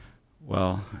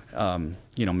 Well,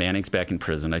 Manning's back in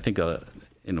prison. I think the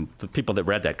people that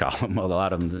read that column, a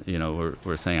lot of them,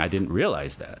 were saying, I didn't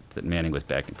realize that Manning was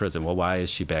back in prison. Well, why is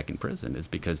she back in prison? It's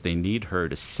because they need her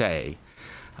to say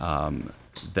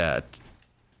that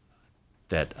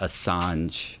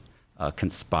Assange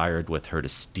conspired with her to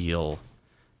steal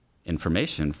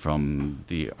information from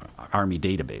the Army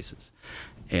databases.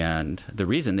 And the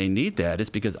reason they need that is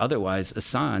because otherwise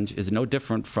Assange is no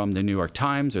different from the New York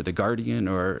Times or the Guardian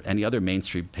or any other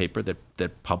mainstream paper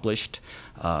that published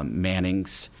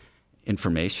Manning's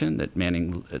information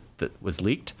that was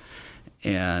leaked.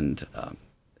 And,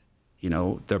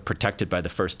 they're protected by the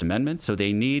First Amendment. So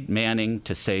they need Manning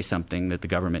to say something that the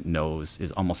government knows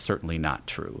is almost certainly not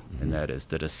true. Mm-hmm. And that is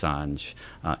that Assange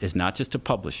is not just a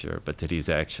publisher, but that he's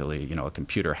actually, a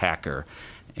computer hacker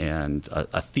and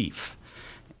a thief.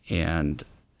 And,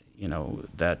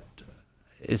 that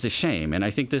is a shame. And I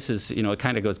think this is, it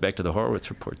kind of goes back to the Horowitz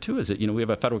report, too, is that, we have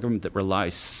a federal government that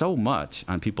relies so much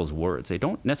on people's words. They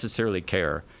don't necessarily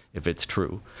care if it's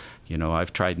true.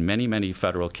 I've tried many, many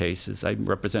federal cases. I'm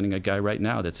representing a guy right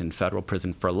now that's in federal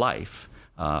prison for life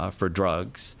for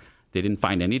drugs. They didn't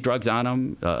find any drugs on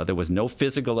him. There was no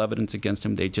physical evidence against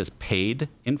him. They just paid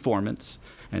informants,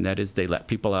 and that is they let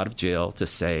people out of jail to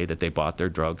say that they bought their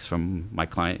drugs from my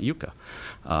client Yuka.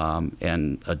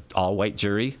 And an all-white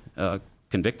jury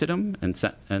convicted him, and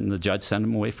the judge sent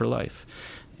him away for life.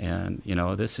 And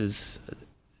this is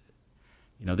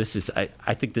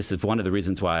I think this is one of the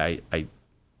reasons why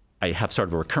I have sort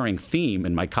of a recurring theme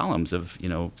in my columns of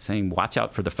saying watch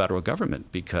out for the federal government,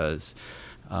 because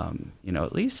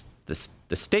at least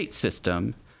the state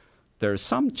system, there's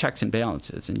some checks and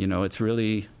balances, and it's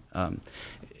really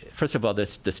first of all, the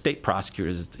state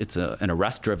prosecutors, it's an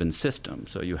arrest-driven system.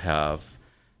 So you have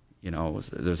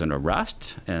there's an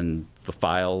arrest, and the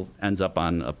file ends up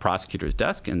on a prosecutor's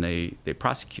desk, and they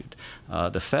prosecute.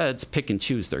 The feds pick and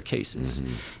choose their cases,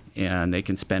 and they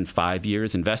can spend 5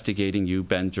 years investigating you,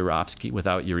 Ben Joravsky,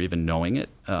 without your even knowing it,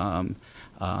 and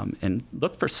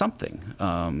look for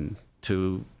something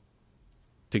to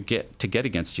get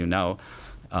against you. Now,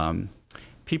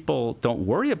 people don't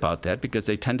worry about that because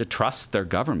they tend to trust their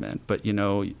government, but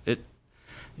you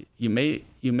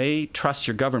may trust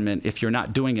your government if you're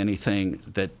not doing anything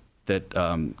that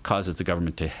causes the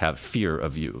government to have fear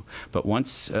of you. But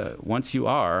once you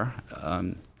are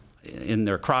in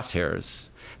their crosshairs,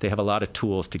 they have a lot of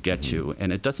tools to get you,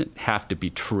 and it doesn't have to be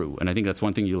true. And I think that's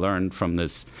one thing you learned from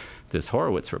this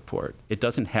Horowitz report. It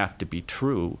doesn't have to be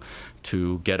true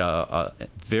to get a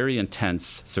very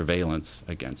intense surveillance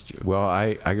against you. Well,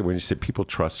 I when you say people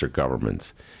trust their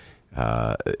governments,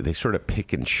 they sort of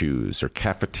pick and choose. They're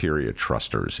cafeteria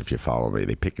trusters, if you follow me.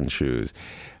 They pick and choose.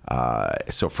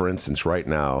 So, for instance, right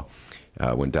now,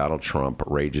 when Donald Trump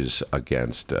rages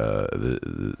against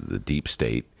the deep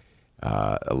state,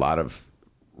 a lot of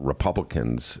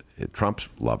Republicans, Trump's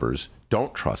lovers,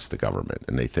 don't trust the government,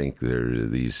 and they think they're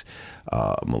these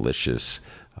malicious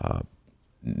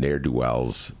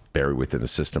ne'er-do-wells buried within the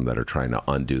system that are trying to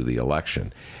undo the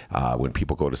election. When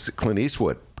people go to Clint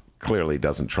Eastwood, clearly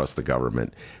doesn't trust the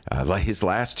government. Like his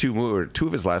last two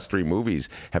of his last three movies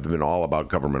have been all about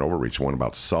government overreach. One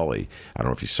about Sully. I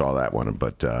don't know if you saw that one,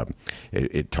 but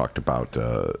it talked about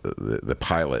the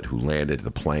pilot who landed the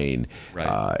plane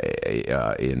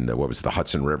in the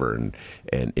Hudson River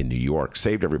and in New York,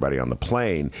 saved everybody on the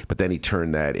plane, but then he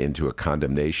turned that into a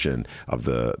condemnation of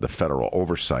the federal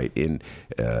oversight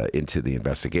into the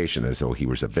investigation, as though he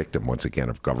was a victim once again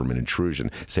of government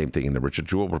intrusion. Same thing in the Richard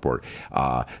Jewell report.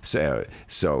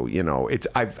 So it's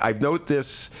I've noted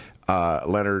this,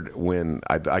 Leonard, when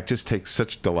I just take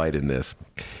such delight in this.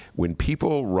 When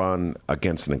people run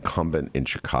against an incumbent in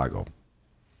Chicago,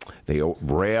 they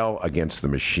rail against the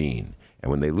machine. And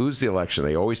when they lose the election,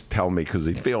 they always tell me, because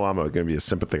they feel I'm going to be a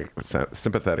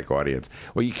sympathetic audience,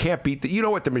 well, you can't beat you know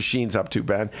what the machine's up to,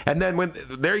 Ben. And then when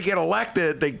they get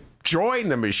elected, they join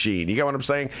the machine. You get what I'm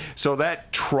saying? So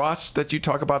that trust that you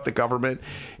talk about the government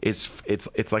it's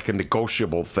like a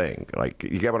negotiable thing. Like,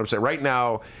 you get what I'm saying? Right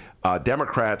now,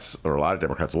 Democrats, or a lot of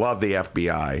Democrats, love the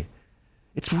FBI.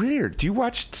 It's weird. Do you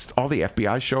watch all the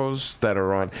FBI shows that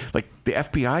are on? Like, the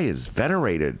FBI is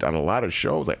venerated on a lot of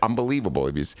shows. Like, unbelievable.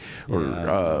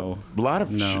 A lot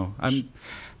of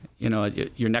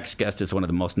your next guest is one of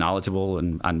the most knowledgeable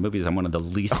on movies. I'm one of the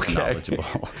least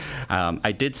knowledgeable.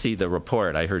 I did see the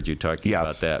report. I heard you talking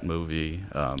about that movie.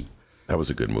 That was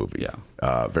a good movie. Yeah.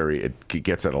 It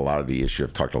gets at a lot of the issue.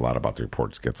 I've talked a lot about the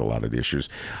reports. Gets a lot of the issues.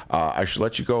 I should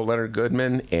let you go, Leonard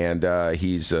Goodman. And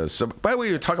he's. By the way,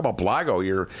 you talk about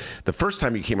Blago. The first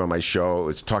time you came on my show,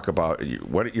 it's talk about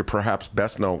what your perhaps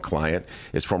best known client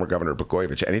is former Governor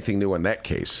Blagojevich. Anything new on that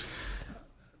case?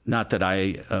 Not that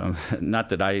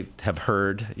I have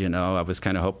heard. I was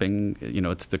kind of hoping.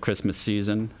 It's the Christmas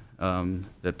season,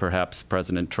 that perhaps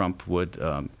President Trump would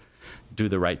do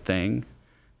the right thing,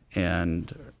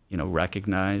 and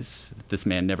recognize that this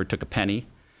man never took a penny.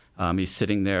 He's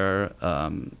sitting there.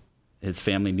 His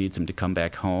family needs him to come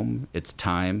back home. It's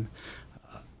time,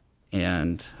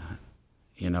 and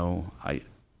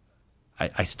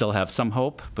I still have some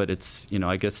hope, but it's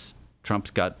I guess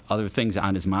Trump's got other things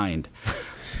on his mind.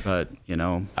 But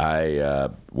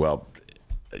well,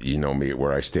 you know me,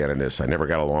 where I stand on this. I never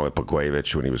got along with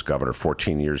Blagojevich when he was governor.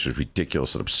 14 years was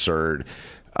ridiculous and absurd,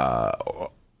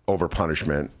 over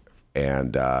punishment.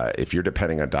 And if you're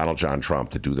depending on Donald John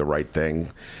Trump to do the right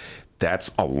thing,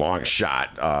 That's a long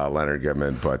shot, Leonard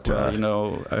Goodman. But our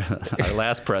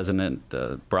last president,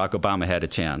 Barack Obama, had a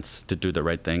chance to do the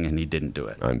right thing, and he didn't do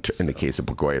it. In the case of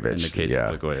Blagojevich. In the case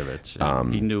of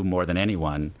Blagojevich. He knew more than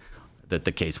anyone that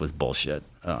the case was bullshit.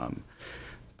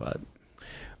 But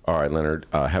all right, Leonard,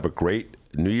 have a great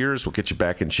New Year's. We'll get you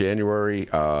back in January.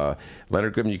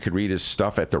 Leonard Goodman, you could read his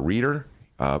stuff at The Reader.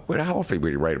 How often do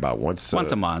you write about? Once a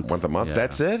month. Once a month. Yeah.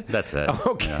 That's it. That's it.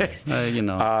 Okay.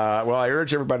 Yeah. Well, I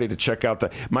urge everybody to check out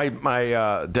my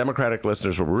Democratic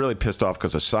listeners were really pissed off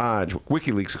because Assange,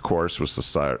 WikiLeaks, of course, was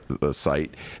the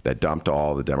site that dumped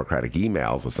all the Democratic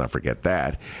emails. Let's not forget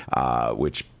that,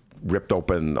 which ripped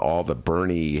open all the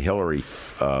Bernie, Hillary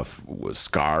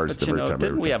scars. But,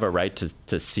 didn't we have a right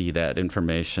to see that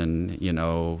information? I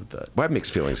have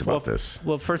mixed feelings about this.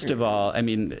 Well, first of all,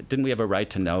 didn't we have a right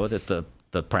to know that the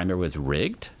primary was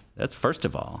rigged? That's first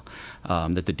of all.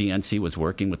 That the DNC was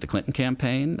working with the Clinton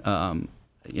campaign,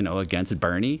 against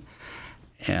Bernie.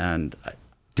 And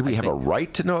did we have a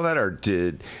right to know that, or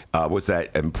was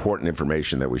that important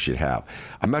information that we should have?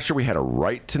 I'm not sure we had a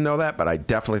right to know that, but I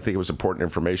definitely think it was important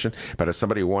information. But as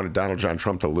somebody who wanted Donald John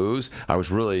Trump to lose, I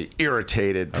was really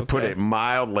irritated, to put it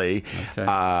mildly.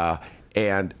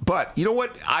 Okay. But you know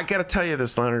what? I got to tell you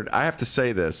this, Leonard. I have to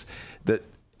say this, that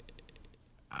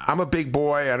I'm a big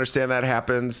boy. I understand that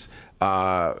happens.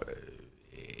 My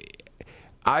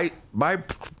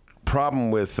problem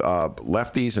with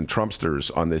lefties and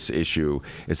Trumpsters on this issue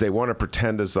is they want to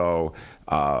pretend as though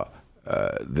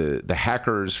the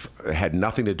hackers had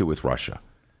nothing to do with Russia.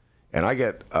 And I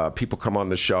get people come on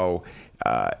the show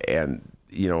and,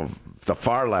 the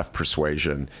far left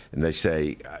persuasion, and they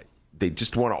say they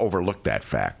just want to overlook that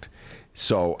fact.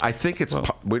 So I think it's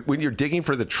when you're digging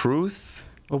for the truth.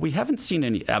 Well, we haven't seen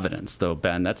any evidence, though,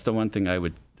 Ben. That's the one thing I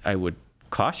would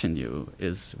caution you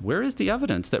is, where is the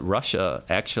evidence that Russia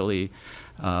actually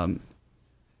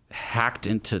hacked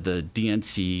into the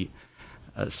DNC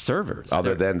servers?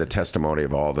 Other than the testimony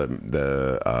of all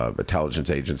the intelligence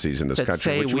agencies in this country.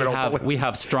 Say which we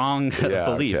have strong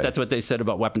belief. Okay. That's what they said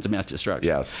about weapons of mass destruction.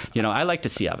 Yes. I like to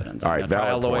see evidence. All right,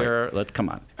 trial lawyer, let's come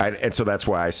on. And so that's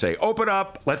why I say, open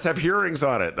up. Let's have hearings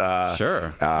on it.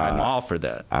 Sure. I'm all for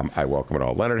that. I welcome it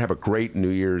all. Leonard, have a great New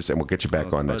Year's, and we'll get you back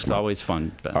on next month. It's always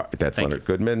fun, Ben. That's Thank Leonard you.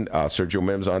 Goodman. Sergio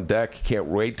Mims on deck. Can't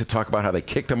wait to talk about how they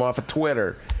kicked him off of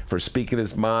Twitter for speaking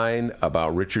his mind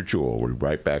about Richard Jewell. We'll be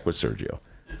right back with Sergio.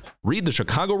 Read the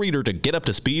Chicago Reader to get up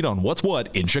to speed on what's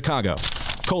what in Chicago.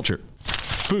 Culture,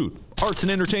 food, arts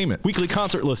and entertainment, weekly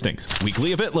concert listings,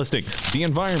 weekly event listings, the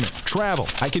environment, travel.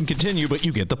 I can continue, but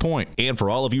you get the point. And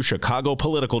for all of you Chicago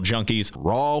political junkies,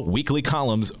 raw weekly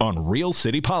columns on real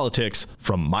city politics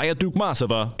from Maya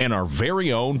Dukmasova and our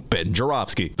very own Ben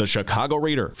Jarofsky. The Chicago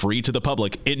Reader, free to the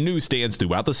public in newsstands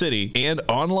throughout the city and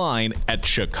online at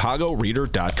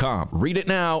chicagoreader.com. Read it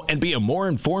now and be a more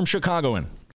informed Chicagoan.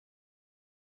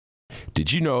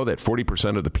 Did you know that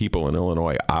 40% of the people in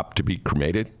Illinois opt to be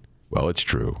cremated? Well, it's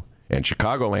true. And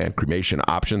Chicagoland Cremation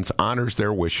Options honors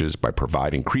their wishes by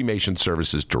providing cremation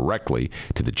services directly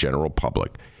to the general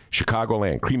public.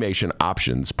 Chicagoland Cremation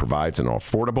Options provides an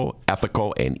affordable,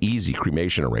 ethical, and easy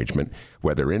cremation arrangement,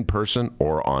 whether in person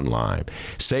or online.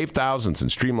 Save thousands and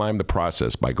streamline the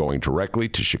process by going directly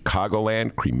to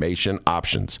Chicagoland Cremation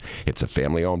Options. It's a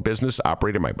family-owned business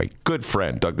operated by my good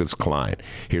friend, Douglas Klein.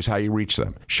 Here's how you reach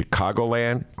them.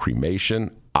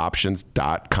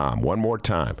 ChicagolandCremationOptions.com. One more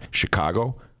time.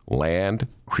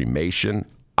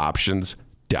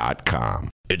 ChicagolandCremationOptions.com.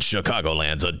 It's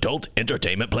Chicagoland's adult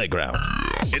entertainment playground.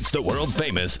 It's the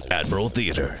world-famous Admiral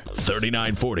Theater,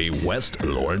 3940 West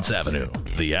Lawrence Avenue.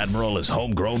 The Admiral is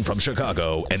homegrown from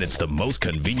Chicago, and it's the most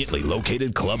conveniently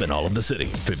located club in all of the city.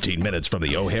 15 minutes from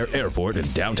the O'Hare Airport in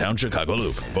downtown Chicago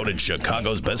Loop. Voted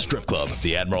Chicago's best strip club,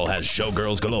 the Admiral has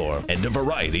showgirls galore and a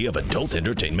variety of adult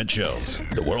entertainment shows.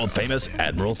 The world-famous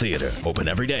Admiral Theater, open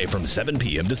every day from 7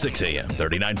 p.m. to 6 a.m.,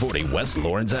 3940 West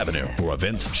Lawrence Avenue. For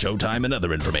events, showtime, and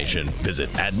other information, visit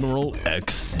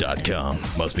AdmiralX.com.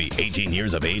 Must be 18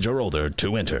 years of age or older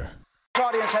to enter. This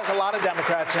audience has a lot of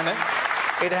Democrats in it.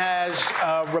 It has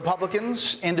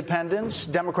Republicans, independents,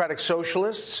 Democratic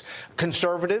socialists,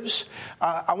 conservatives.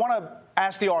 I want to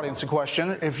ask the audience a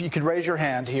question. If you could raise your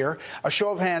hand here. A show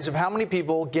of hands of how many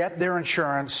people get their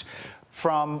insurance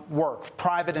from work,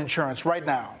 private insurance, right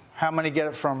now. How many get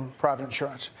it from private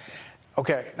insurance?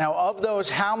 Okay. Now, of those,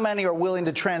 how many are willing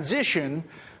to transition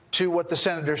to what the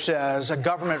senator says, a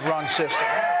government-run system?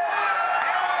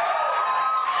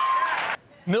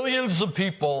 Millions of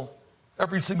people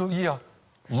every single year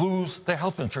lose their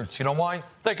health insurance. You know why?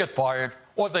 They get fired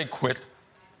or they quit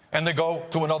and they go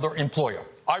to another employer.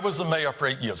 I was the mayor for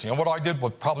 8 years. You know what I did?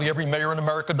 What probably every mayor in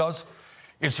America does?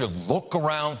 is you look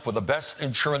around for the best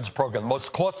insurance program, the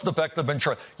most cost-effective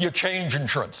insurance. You change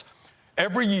insurance.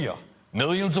 Every year,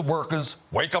 millions of workers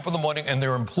wake up in the morning and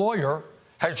their employer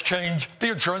has changed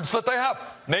the insurance that they have.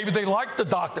 Maybe they like the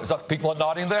doctors. People are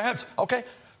nodding their heads. Okay?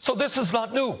 So this is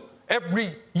not new.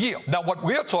 Every year. Now, what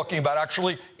we're talking about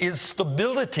actually is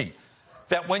stability.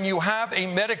 That when you have a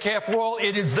Medicare for all,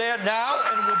 it is there now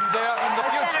and will be there in the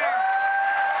future.